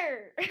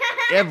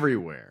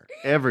 Everywhere.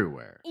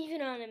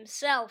 Even on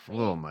himself.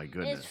 Oh my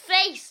goodness. His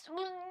face.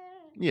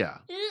 Yeah.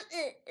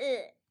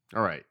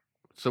 All right.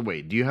 So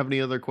wait, do you have any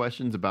other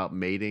questions about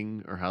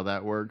mating or how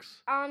that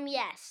works?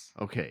 Yes.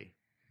 Okay.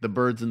 The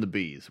birds and the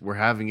bees. We're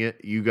having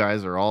it. You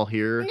guys are all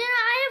here. No,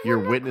 I have You're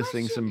one more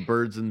witnessing question. some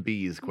birds and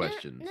bees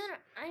questions. No,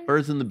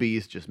 birds and the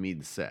bees just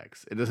mean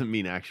sex. It doesn't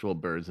mean actual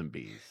birds and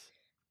bees.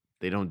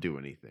 They don't do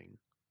anything.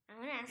 I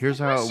want to ask Here's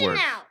the how it question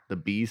works. now. The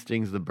bee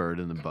stings the bird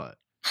in the butt.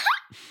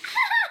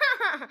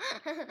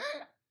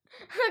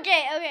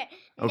 Okay.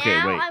 Okay,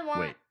 Now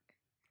wait.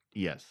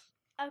 Yes.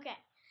 Okay.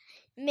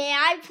 May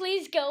I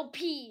please go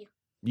pee?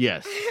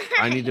 Yes.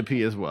 I need to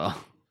pee as well.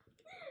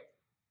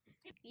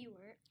 You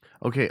weren't.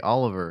 Okay,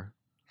 Oliver.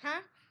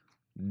 Huh?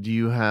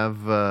 Do we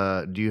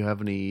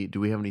have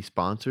any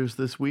sponsors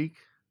this week?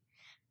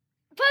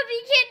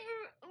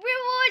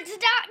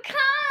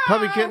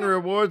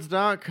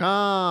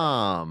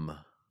 PuppyKittenRewards.com.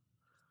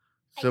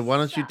 So why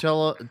don't you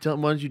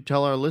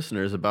tell our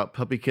listeners about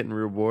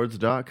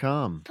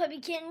PuppyKittenRewards.com?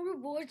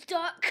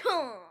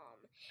 PuppyKittenRewards.com.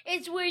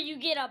 It's where you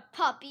get a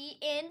puppy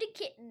and a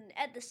kitten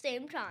at the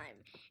same time,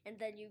 and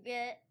then you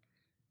get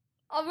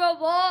a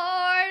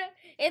reward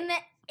in the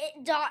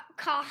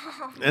 .com.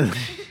 You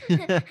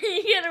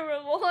get a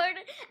reward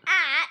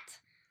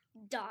at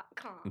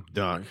 .com.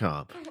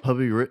 .com.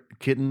 Puppy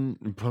written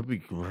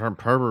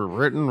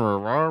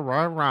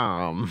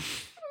rom.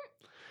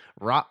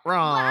 Well,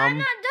 I'm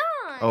not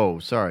done. Oh,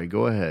 sorry.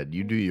 Go ahead.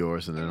 You do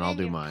yours, and then I'll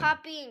do your mine.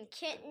 Puppy and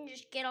kitten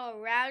just get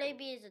all rowdy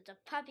because it's a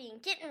puppy and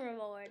kitten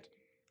reward.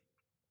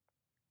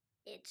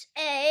 It's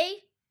a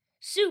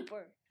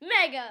super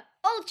mega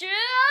ultra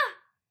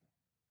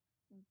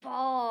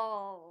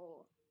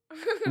ball.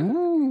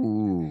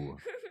 Ooh.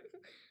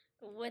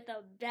 With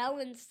a bell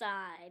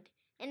inside.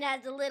 And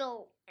has a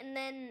little, and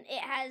then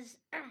it has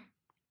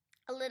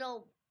a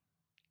little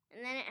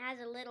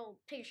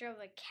picture of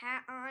a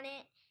cat on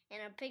it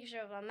and a picture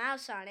of a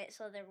mouse on it,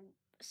 so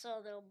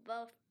they'll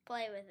both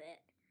play with it.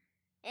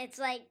 It's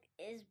like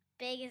as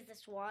big as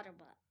this water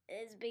butt,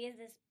 as big as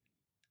this.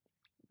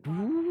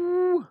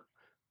 Ooh.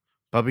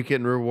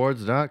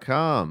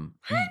 PuppyKittenRewards.com.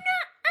 I'm not.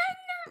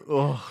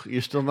 Oh,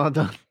 you're still not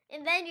done.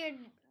 And then your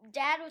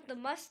dad with the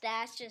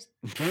mustache just.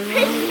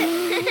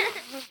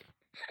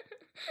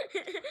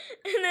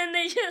 And then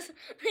they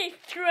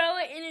throw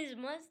it in his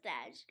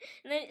mustache,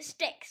 and then it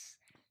sticks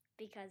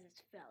because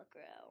it's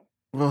Velcro.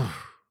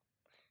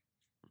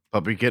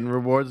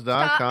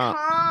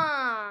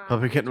 PuppyKittenRewards.com.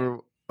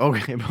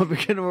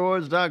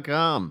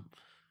 PuppyKittenRewards.com.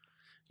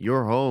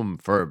 Your home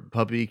for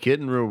puppy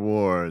kitten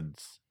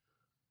rewards.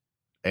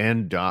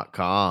 And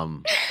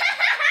 .com.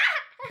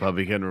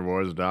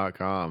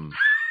 PuppyKittenRewards.com.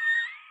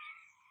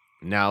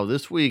 Now,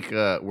 this week,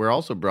 we're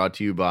also brought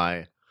to you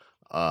by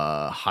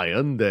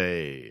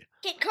Hyundai.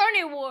 Get Carney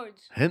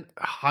Awards.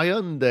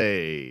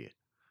 Hyundai.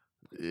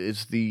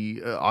 It's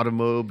the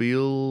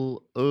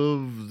automobile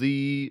of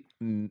the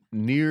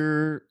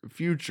near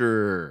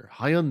future.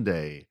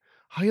 Hyundai.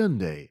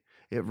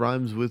 It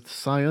rhymes with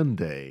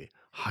Hyundai.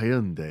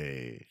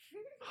 Hyundai.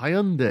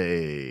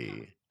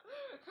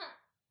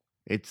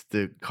 It's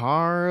the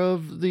car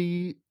of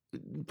the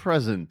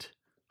present.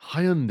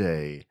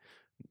 Hyundai.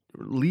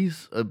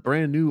 Lease a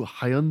brand new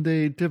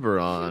Hyundai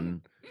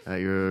Tiburon at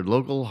your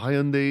local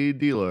Hyundai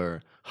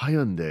dealer.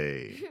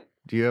 Hyundai.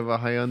 Do you have a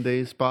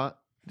Hyundai spot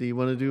that you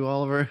want to do,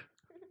 Oliver?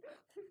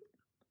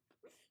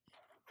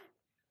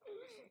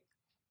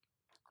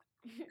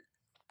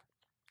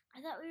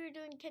 I thought we were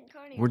doing Kid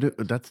Carney. We're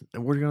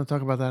going to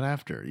talk about that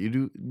after.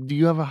 Do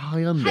you have a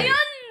Hyundai?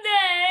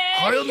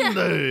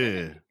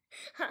 Hyundai.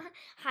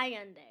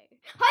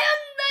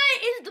 Hyundai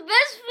is the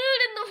best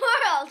food in the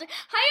world.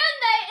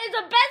 Hyundai is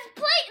the best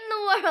plate in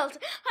the world.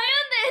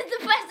 Hyundai is the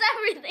best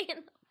everything in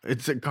the world.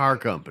 It's a car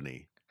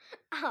company.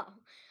 Oh,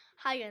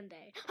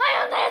 Hyundai.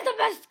 Hyundai is the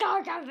best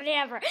car company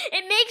ever.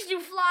 It makes you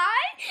fly,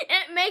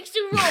 and it makes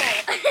you roll.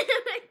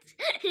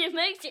 It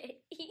makes you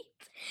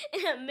eat,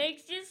 and it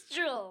makes you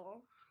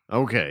stroll.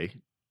 Okay.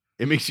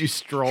 It makes you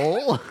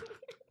stroll?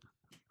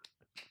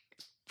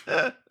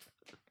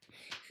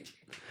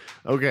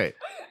 Okay.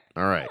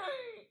 All right.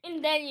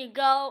 And then you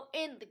go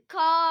in the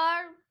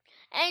car,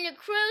 and you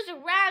cruise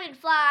around and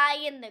fly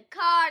in the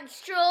car and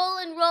stroll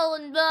and roll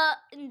and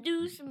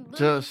do some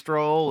To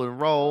stroll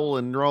and roll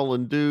and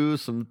do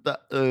some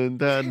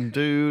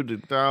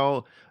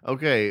do.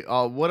 Okay.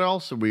 What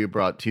else are we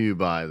brought to you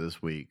by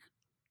this week?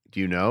 Do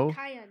you know?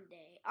 Hyundai.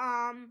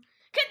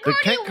 The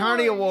Kent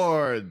Carney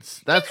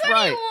Awards. That's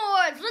right.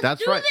 Awards. Let's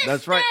That's do right. this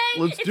That's right.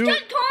 thing. Let's it's do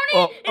Kent it.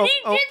 Carney, and he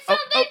did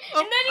something,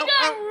 and then he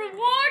got a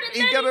reward, and He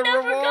then got he a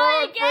never reward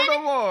got it for again. the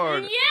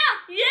award. And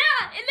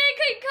yeah. And then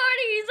Kent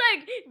Carney, he's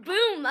like,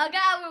 boom, I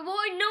got a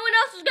reward. No one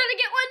else is gonna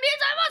get one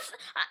because I must.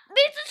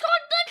 Because it's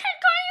called the Kent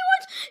Carney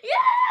Awards.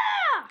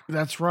 Yeah.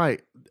 That's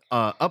right.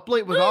 Up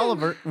late with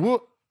Oliver.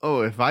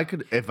 Oh, if I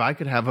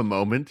could have a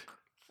moment,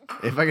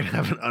 if I could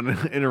have an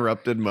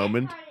uninterrupted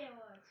moment,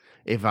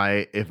 if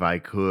I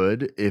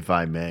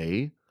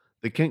may,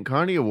 the Kent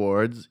Carney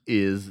Awards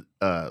is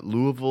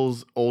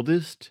Louisville's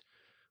oldest,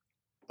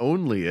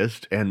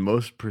 onlyest, and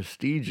most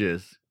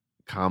prestigious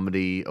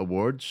comedy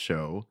awards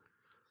show.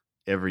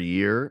 Every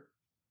year,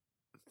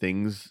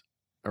 things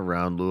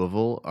around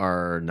Louisville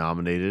are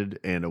nominated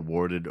and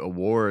awarded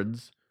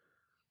awards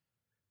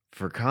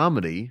for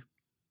comedy.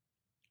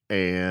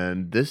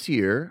 And this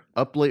year,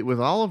 Up Late with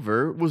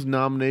Oliver was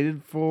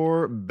nominated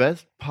for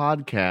Best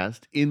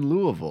Podcast in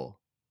Louisville.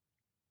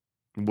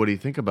 What do you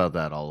think about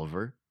that,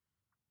 Oliver?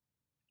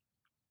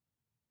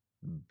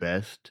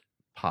 Best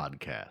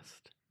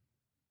Podcast.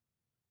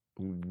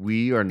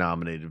 We are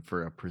nominated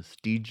for a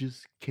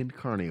prestigious Kent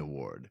Carney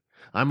Award.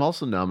 I'm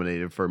also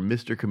nominated for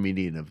Mr.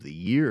 Comedian of the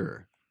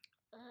Year.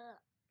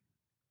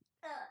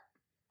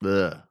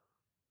 Ugh.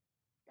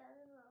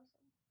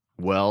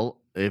 Well,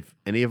 if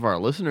any of our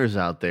listeners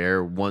out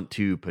there want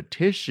to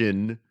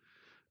petition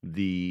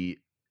the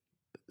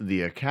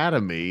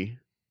Academy,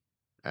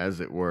 as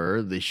it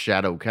were, the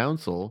Shadow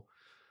Council,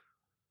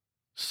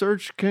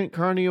 search Kent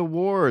Carney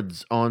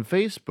Awards on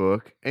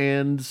Facebook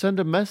and send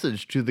a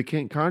message to the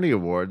Kent Carney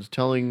Awards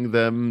telling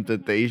them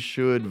that they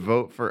should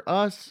vote for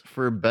us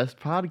for Best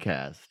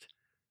Podcast.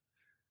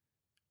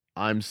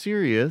 I'm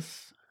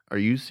serious. Are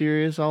you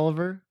serious,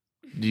 Oliver?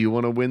 Do you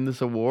want to win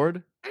this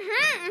award?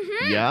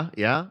 Yeah?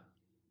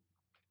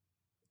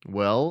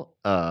 Well,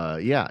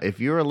 yeah, if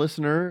you're a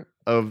listener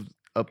of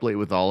Up Late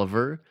with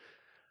Oliver,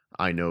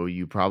 I know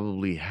you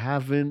probably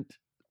haven't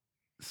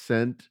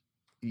sent,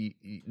 you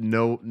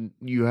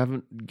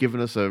haven't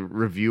given us a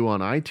review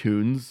on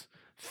iTunes.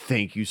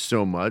 Thank you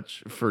so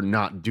much for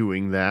not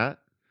doing that.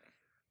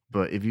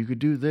 But if you could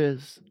do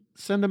this,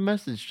 send a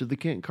message to the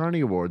Kent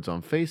Carney Awards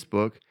on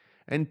Facebook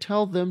and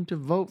tell them to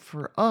vote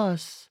for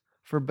us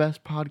for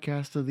Best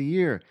Podcast of the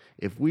Year.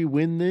 If we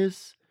win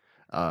this,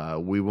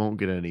 we won't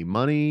get any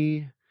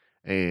money,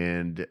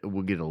 and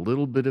we'll get a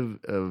little bit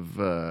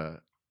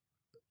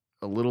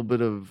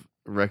of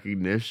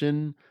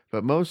recognition,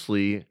 but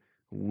mostly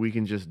we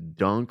can just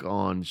dunk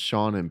on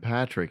Sean and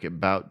Patrick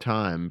about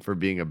time for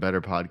being a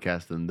better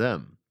podcast than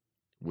them,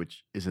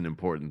 which is an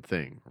important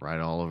thing, right,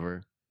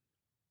 Oliver?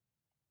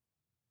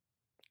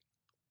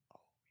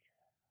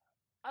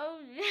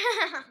 Oh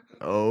yeah.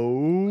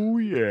 Oh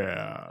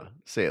yeah.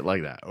 Say it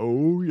like that.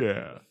 Oh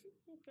yeah.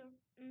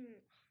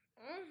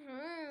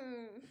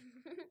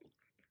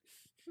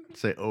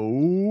 Say,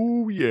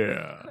 oh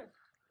yeah.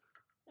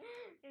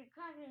 You're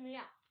cracking me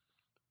up.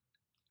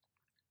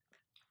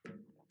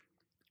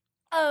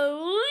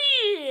 Oh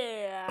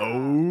yeah.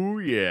 Oh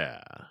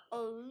yeah.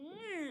 Oh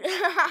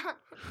yeah.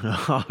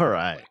 All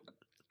right.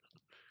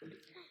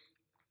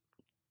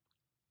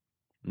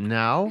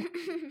 Now,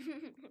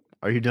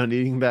 are you done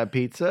eating that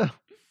pizza?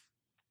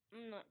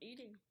 I'm not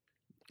eating.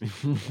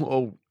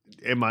 Oh,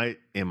 am I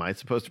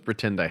supposed to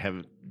pretend I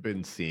haven't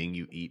been seeing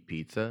you eat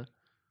pizza?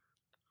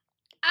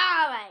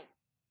 All right.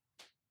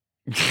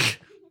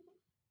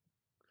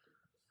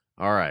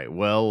 All right.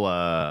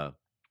 Well,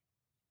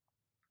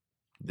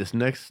 this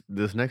next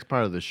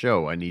part of the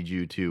show, I need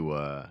you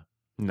to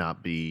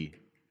not be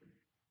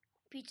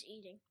Pizza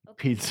eating.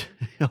 Okay. pizza.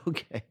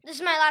 Okay. This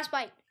is my last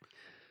bite.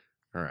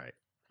 All right.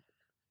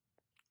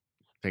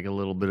 Take a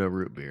little bit of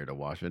root beer to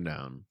wash it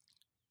down.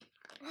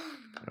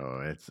 Oh,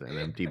 it's an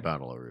empty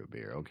bottle of root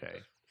beer.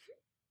 Okay.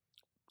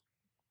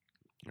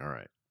 All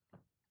right.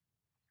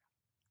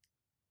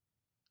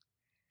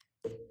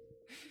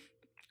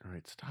 All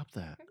right, stop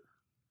that.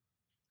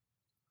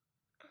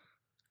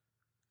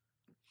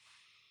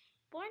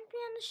 Why aren't we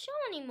on the show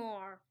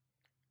anymore?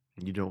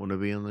 You don't want to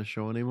be on the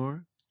show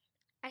anymore?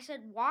 I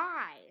said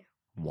why?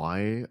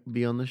 Why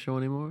be on the show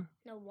anymore?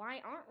 No,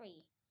 why aren't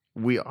we?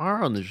 We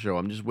are on the show.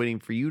 I'm just waiting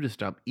for you to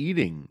stop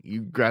eating.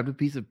 You grabbed a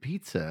piece of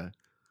pizza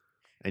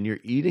and you're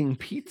eating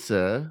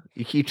pizza.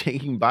 You keep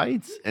taking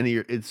bites and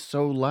it's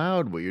so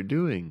loud what you're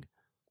doing.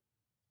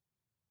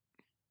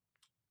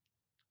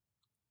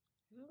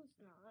 No, it's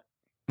not.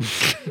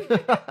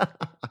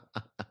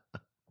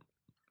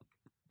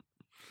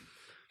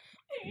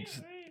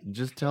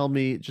 just tell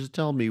me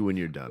when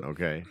you're done,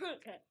 okay?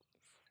 Okay.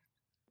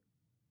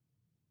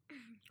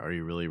 Are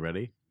you really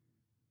ready?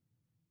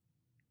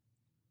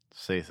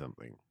 Say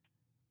something.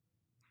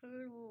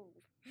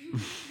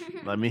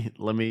 Let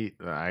me.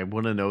 I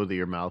want to know that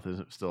your mouth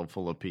isn't still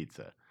full of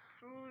pizza.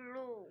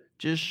 No.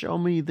 Just show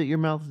me that your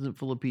mouth isn't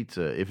full of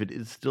pizza. If it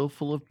is still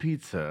full of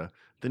pizza,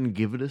 then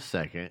give it a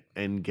second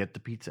and get the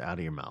pizza out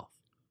of your mouth.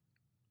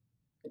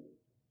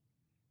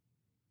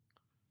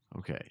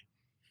 Okay.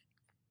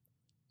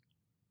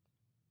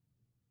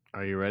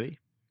 Are you ready?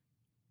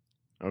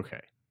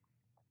 Okay.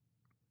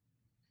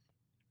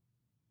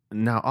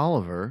 Now,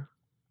 Oliver,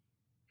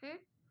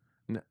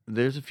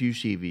 there's a few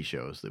TV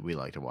shows that we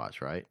like to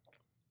watch, right?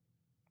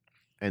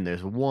 And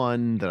there's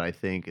one that I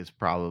think is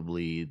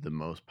probably the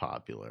most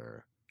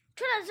popular.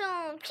 Twilight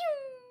Zone.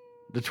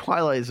 Pew! The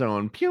Twilight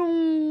Zone.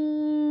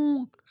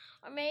 Pew!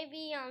 Or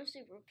maybe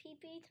Super Pee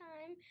Pee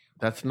Time.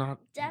 That's not...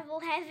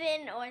 Devil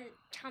Heaven or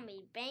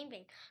Comedy Bang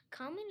Bang.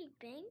 Comedy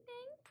Bang Bang,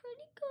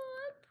 pretty good.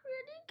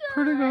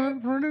 Pretty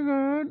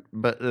good.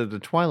 But the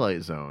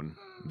Twilight Zone,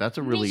 that's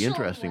a really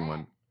interesting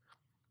one.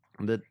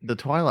 The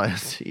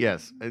Twilight,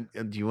 yes.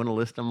 Do you want to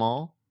list them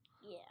all?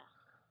 Yeah.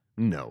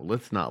 No,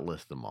 let's not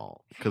list them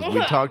all because we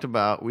talked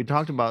about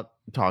talking about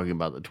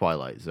the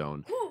Twilight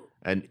Zone,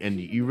 and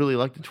you really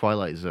like the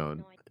Twilight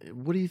Zone.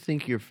 What do you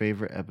think your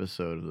favorite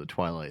episode of the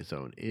Twilight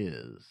Zone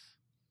is?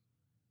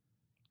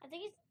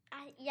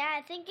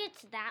 I think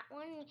it's that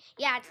one.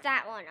 Yeah, it's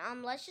that one.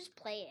 Let's just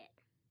play it.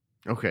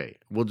 Okay,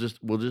 we'll just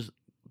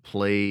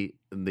play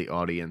the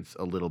audience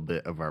a little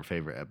bit of our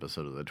favorite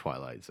episode of the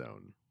Twilight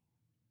Zone.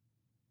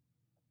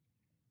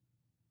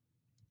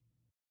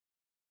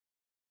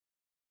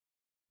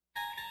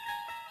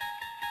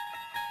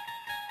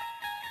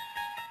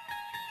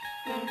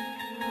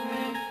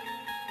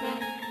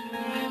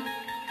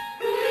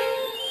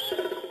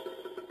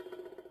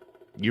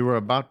 You are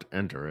about to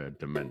enter a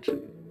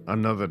dimension,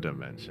 another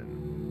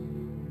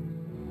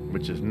dimension,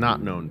 which is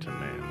not known to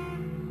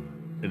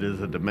man. It is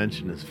a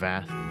dimension as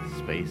vast as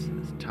space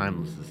and as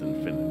timeless as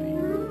infinity.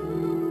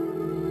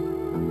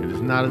 It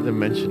is not a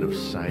dimension of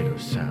sight or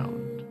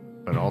sound,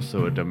 but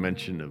also a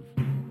dimension of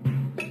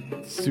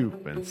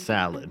soup and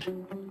salad.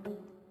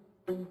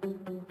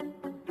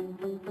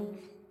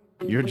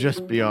 You're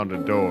just beyond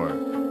a door,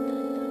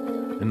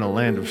 in a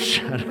land of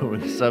shadow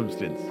and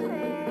substance,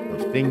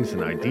 of things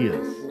and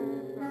ideas.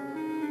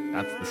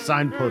 That's the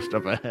signpost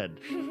up ahead.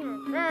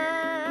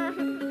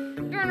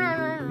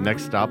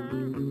 Next stop,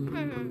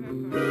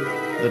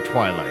 the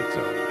Twilight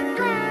Zone.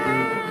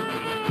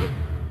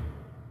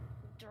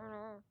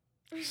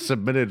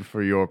 Submitted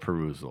for your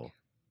perusal.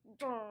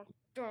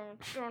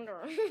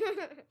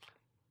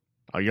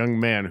 A young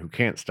man who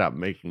can't stop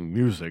making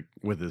music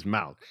with his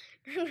mouth.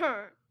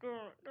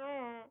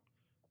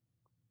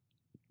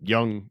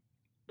 Young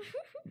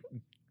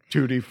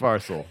Tootie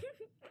Farsel.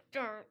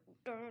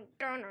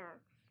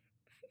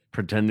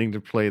 Pretending to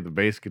play the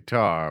bass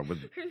guitar with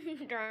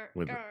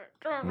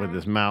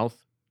his mouth.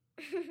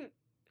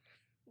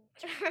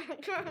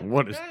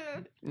 What is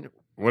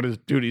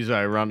Tootie's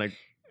ironic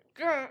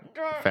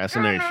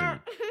fascination?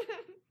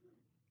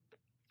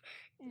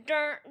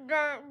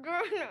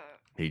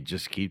 He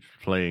just keeps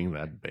playing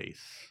that bass.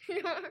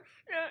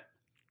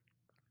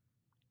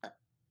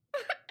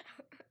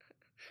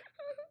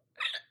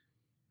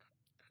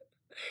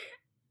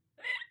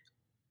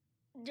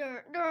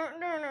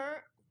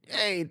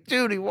 Hey,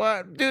 Tootie,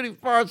 Tootie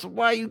Farts,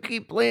 why you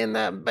keep playing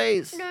that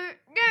bass?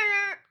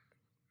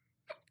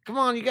 Come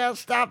on, you gotta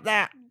stop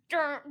that.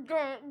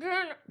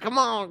 Come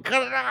on,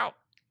 cut it out.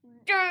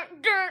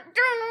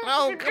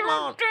 Oh, come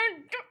on.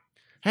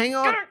 Hang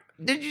on.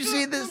 Did you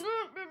see this?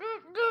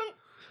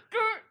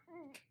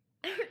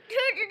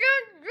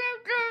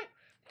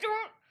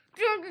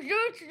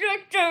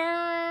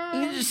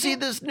 Did you see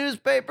this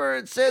newspaper?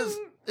 It says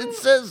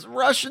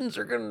Russians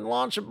are gonna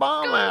launch a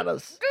bomb at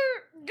us.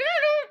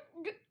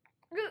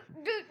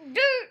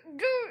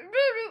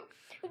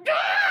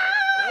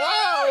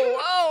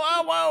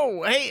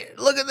 Whoa. Hey,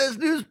 look at this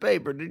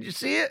newspaper. Did you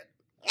see it?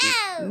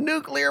 No.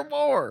 Nuclear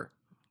war.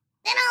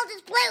 Then I'll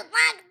just play with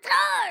my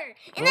guitar.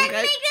 And then make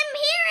them hear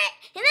it.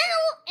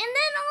 And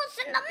then I'll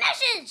send a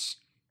message.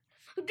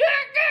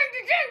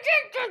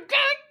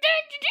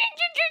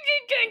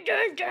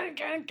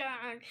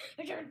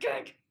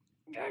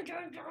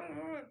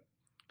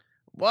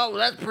 Whoa,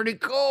 that's pretty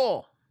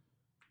cool.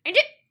 And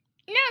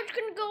now it's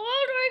going to go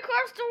all the way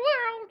across the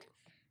world.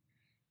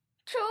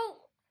 So,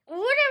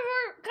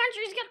 whatever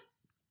country's going to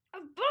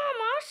bomb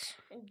us,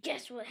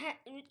 guess what's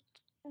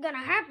going to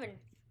happen?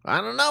 I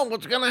don't know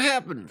what's going to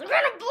happen. They're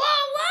going to blow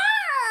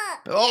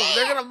up. Oh, yeah.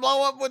 They're going to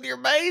blow up with your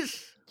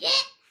bass? Yeah.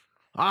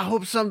 I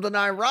hope something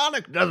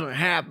ironic doesn't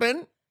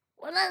happen.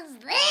 What does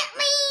that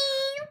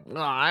mean?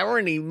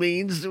 Irony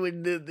means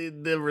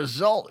the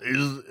result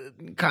is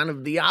kind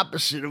of the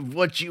opposite of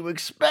what you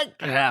expect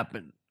to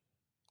happen.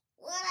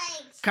 What I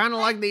expect? Kind of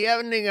like the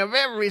ending of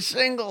every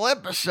single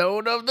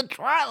episode of The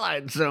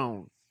Twilight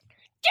Zone.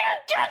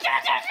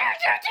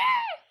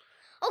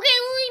 Okay,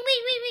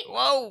 wait.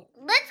 Whoa.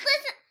 Let's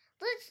listen.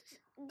 Let's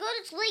go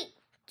to sleep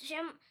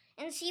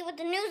and see what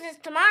the news is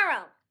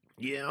tomorrow.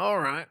 Yeah, all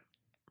right.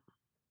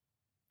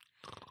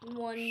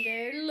 One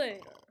day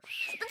later. Let's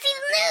see the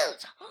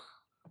news.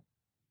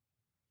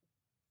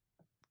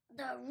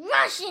 The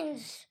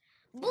Russians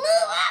blew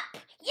up.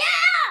 Yeah,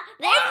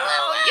 they blew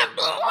up. You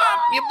blew him up.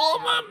 You blew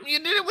him up. You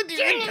did it with your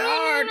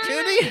guitar,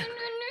 Tootie.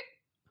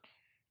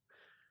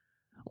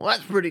 Well,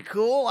 that's pretty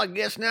cool. I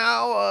guess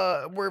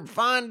now we're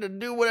fine to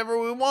do whatever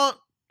we want.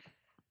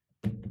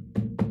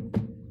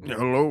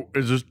 Hello,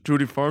 is this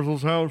Tootie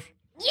Farsel's house?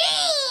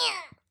 Yeah.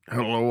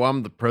 Hello,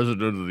 I'm the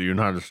President of the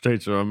United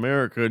States of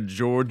America,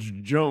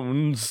 George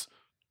Jones.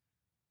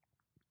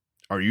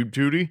 Are you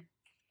Tootie?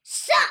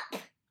 Sup?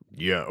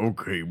 Yeah,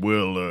 okay.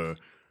 Well,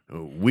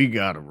 we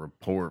got a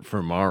report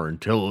from our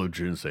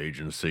intelligence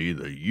agency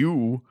that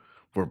you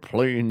were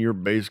playing your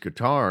bass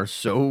guitar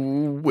so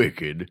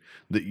wicked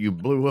that you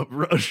blew up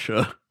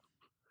Russia.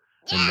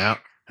 Yeah.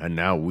 And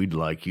now we'd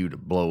like you to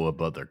blow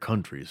up other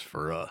countries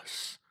for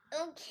us.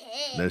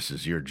 Okay. This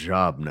is your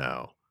job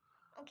now.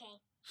 Okay.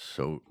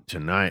 So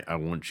tonight I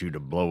want you to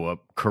blow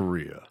up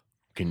Korea.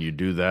 Can you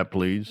do that,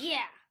 please?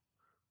 Yeah.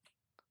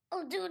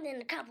 I'll do it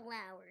in a couple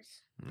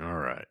hours. All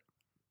right.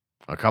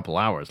 A couple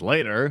hours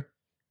later.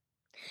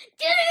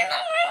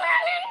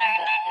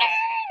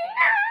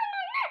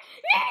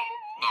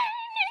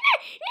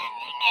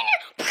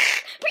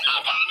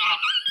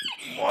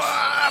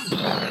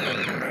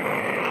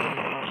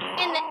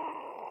 And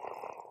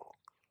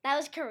that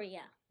was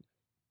Korea.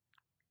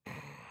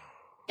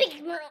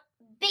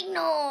 Big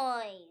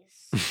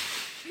noise.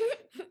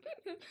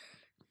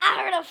 I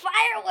heard a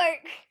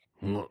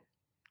firework.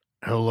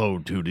 Hello,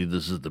 Tootie.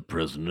 This is the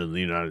President of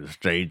the United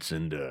States,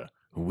 and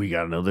we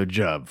got another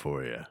job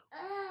for you.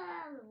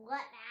 What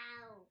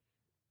now?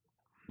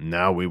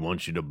 Now we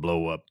want you to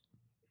blow up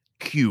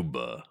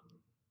Cuba.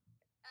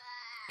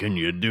 Can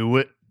you do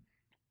it?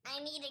 I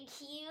need a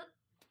cute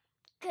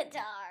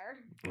guitar.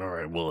 All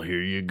right, well,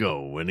 here you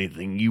go.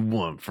 Anything you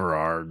want for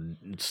our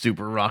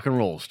super rock and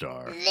roll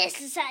star. This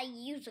is how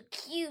you use a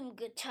cute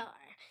guitar.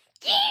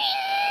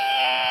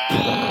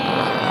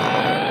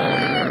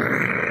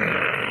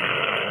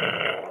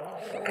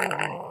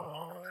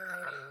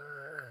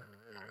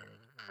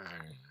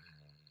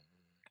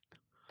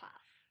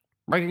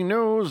 Breaking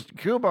news,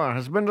 Cuba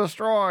has been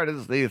destroyed.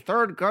 It's the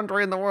third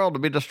country in the world to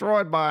be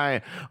destroyed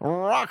by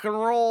rock and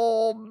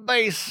roll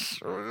bass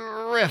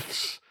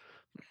riffs.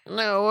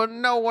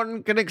 No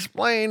one can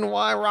explain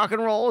why rock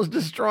and roll is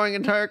destroying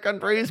entire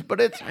countries,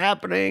 but it's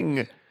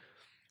happening.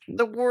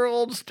 The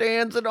world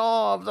stands in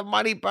awe of the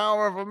mighty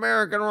power of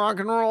American rock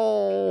and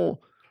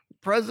roll.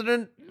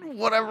 President,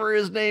 whatever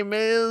his name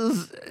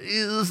is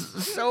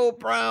so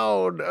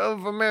proud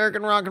of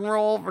American rock and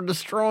roll for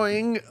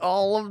destroying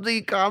all of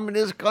the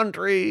communist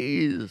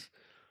countries.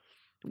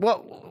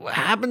 What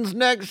happens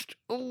next?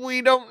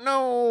 We don't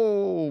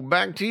know.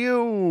 Back to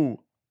you.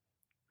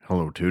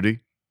 Hello,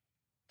 Tootie.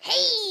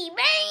 Hey,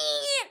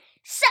 man!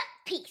 Sup,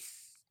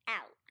 peace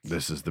out.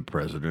 This is the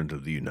President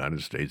of the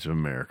United States of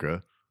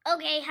America.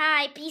 Okay,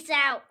 hi, peace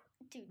out.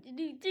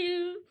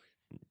 Do.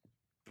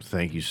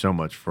 Thank you so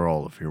much for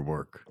all of your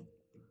work.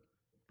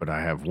 But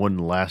I have one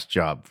last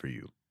job for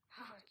you.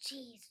 Oh,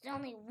 jeez,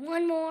 only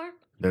one more?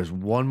 There's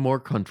one more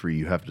country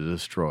you have to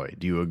destroy.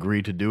 Do you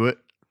agree to do it?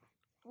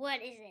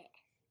 What is it?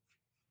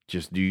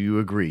 Just do you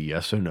agree,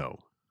 yes or no?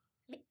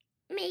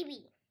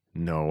 Maybe.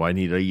 No, I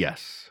need a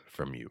yes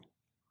from you.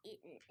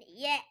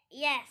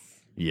 Yes.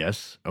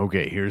 Yes?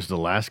 Okay, here's the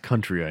last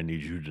country I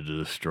need you to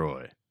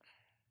destroy.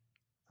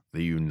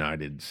 The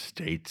United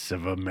States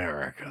of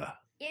America.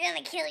 You're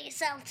gonna kill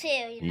yourself too,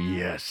 you know?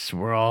 Yes,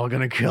 we're all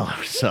gonna kill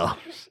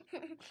ourselves.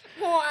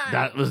 Why?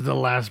 That was the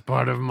last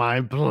part of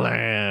my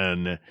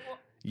plan.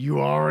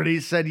 You already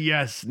said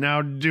yes,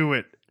 now do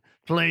it.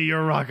 Play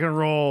your rock and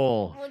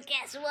roll. Well,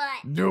 guess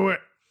what? Do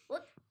it.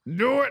 What?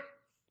 Do it.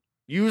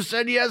 You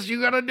said yes,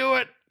 you gotta do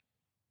it.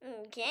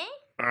 Okay.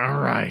 All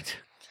right.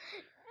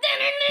 Hey,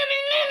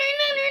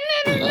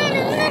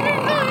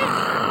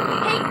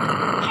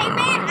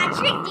 man, I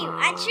tricked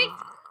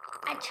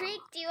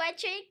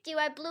you.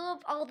 I blew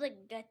up all the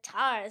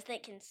guitars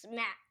that can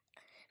smack,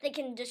 that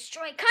can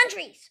destroy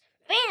countries.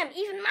 Bam,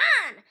 even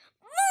mine.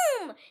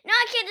 Boom! Now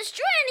I can't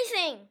destroy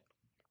anything.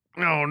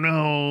 Oh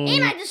no.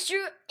 And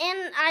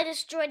I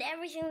destroyed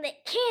everything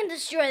that can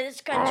destroy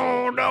this country.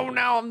 Oh no,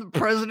 now I'm the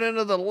president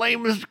of the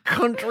lamest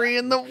country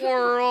in the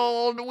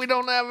world. We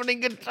don't have any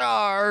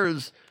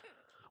guitars.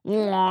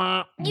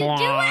 You do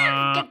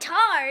have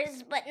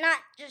guitars, but not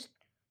just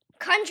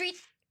country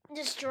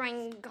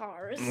destroying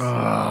cars.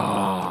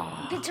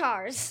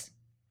 Guitars.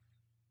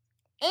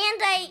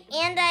 And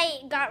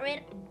I got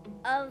rid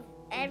of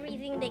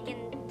everything that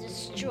can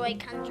destroy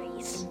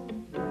countries.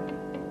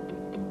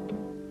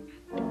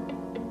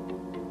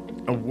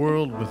 A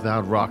world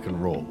without rock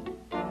and roll.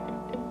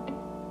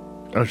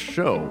 A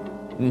show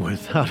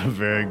without a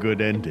very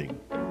good ending.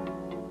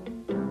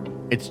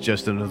 It's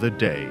just another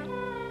day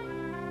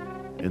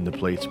in the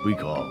place we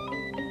call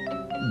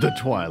the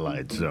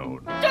Twilight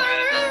Zone.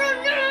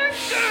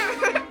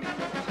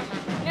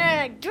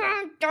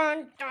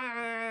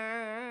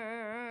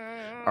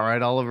 All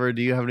right, Oliver,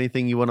 do you have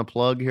anything you want to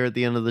plug here at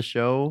the end of the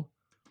show?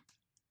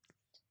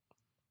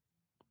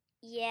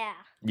 Yeah.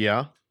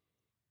 Yeah?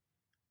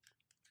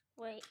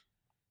 Wait.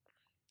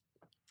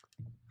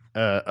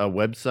 A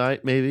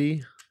website,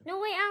 maybe? No,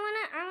 wait, I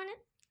wanna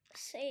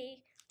say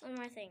one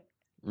more thing.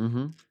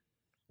 Mm-hmm.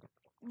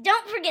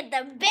 Don't forget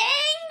to bang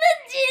the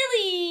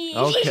dilly!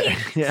 Okay,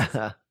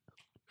 yeah.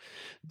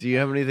 Do you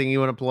have anything you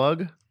want to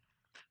plug?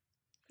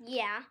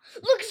 Yeah.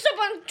 Look us up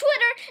on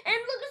Twitter, and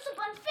look us up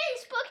on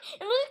Facebook,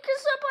 and look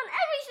us up on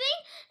everything,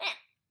 and,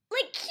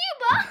 like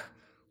Cuba.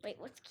 Wait,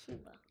 what's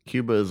Cuba?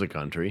 Cuba is a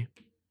country.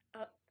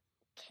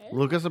 Okay.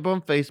 Look us up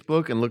on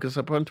Facebook and look us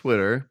up on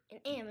Twitter. And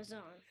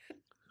Amazon.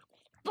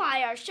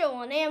 Buy our show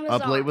on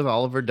Amazon.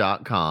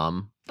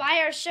 Uplatewitholiver.com.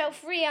 Buy our show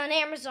free on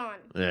Amazon.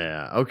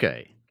 Yeah,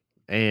 okay.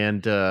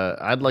 And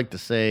I'd like to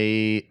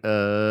say,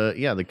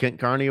 the Kent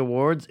Carney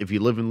Awards, if you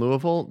live in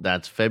Louisville,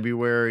 that's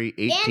February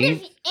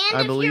 18th,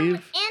 I believe.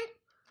 And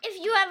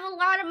if you have a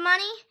lot of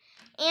money,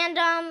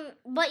 and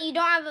but you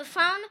don't have a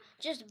phone,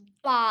 just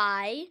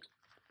buy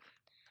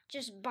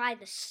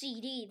the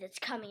CD that's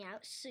coming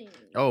out soon.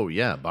 Oh,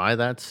 yeah, buy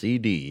that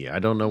CD. I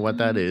don't know what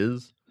that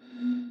is.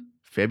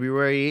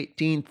 February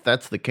 18th,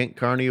 that's the Kent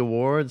Carney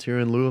Awards here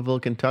in Louisville,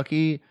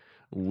 Kentucky.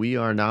 We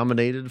are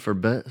nominated for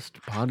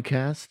Best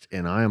Podcast,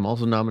 and I am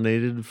also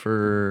nominated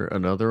for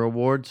another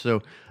award.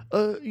 So,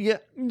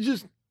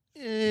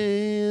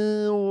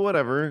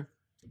 whatever.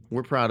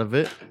 We're proud of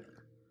it.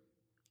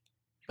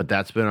 But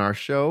that's been our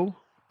show.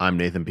 I'm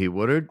Nathan P.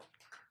 Woodard.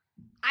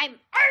 I'm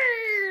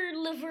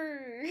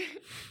Oliver.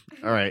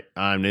 All right,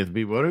 I'm Nathan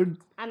P. Woodard.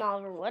 I'm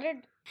Oliver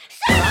Woodard.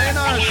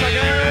 Sayonara,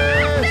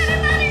 suckers!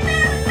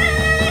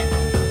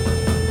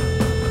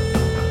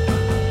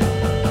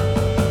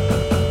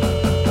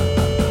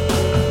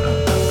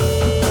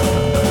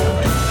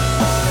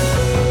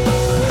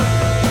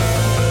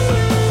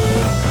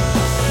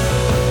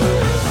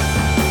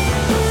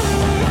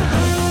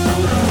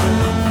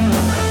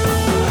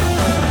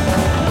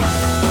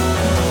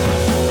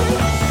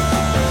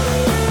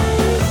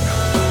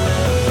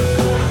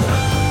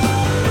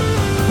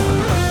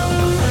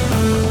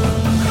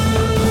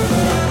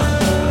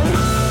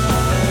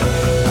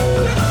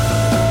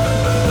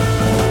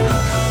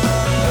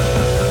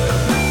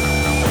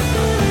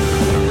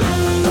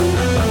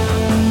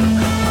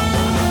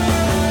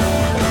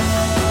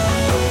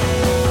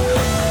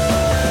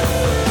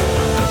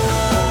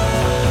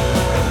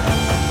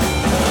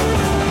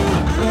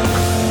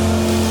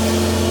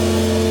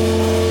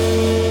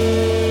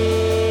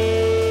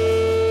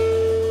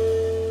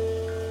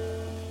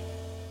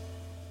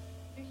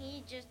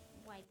 He just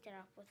wiped it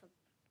off with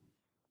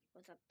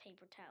a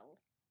paper towel.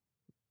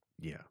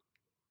 Yeah,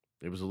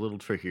 it was a little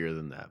trickier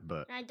than that,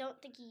 but And I don't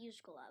think he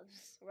used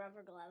gloves,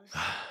 rubber gloves.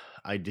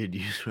 I did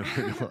use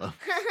rubber gloves.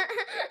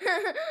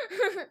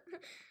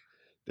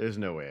 There's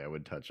no way I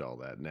would touch all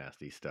that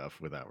nasty stuff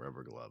without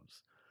rubber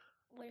gloves.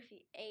 What if you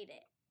ate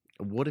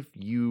it? What if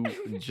you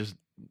just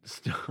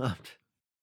stopped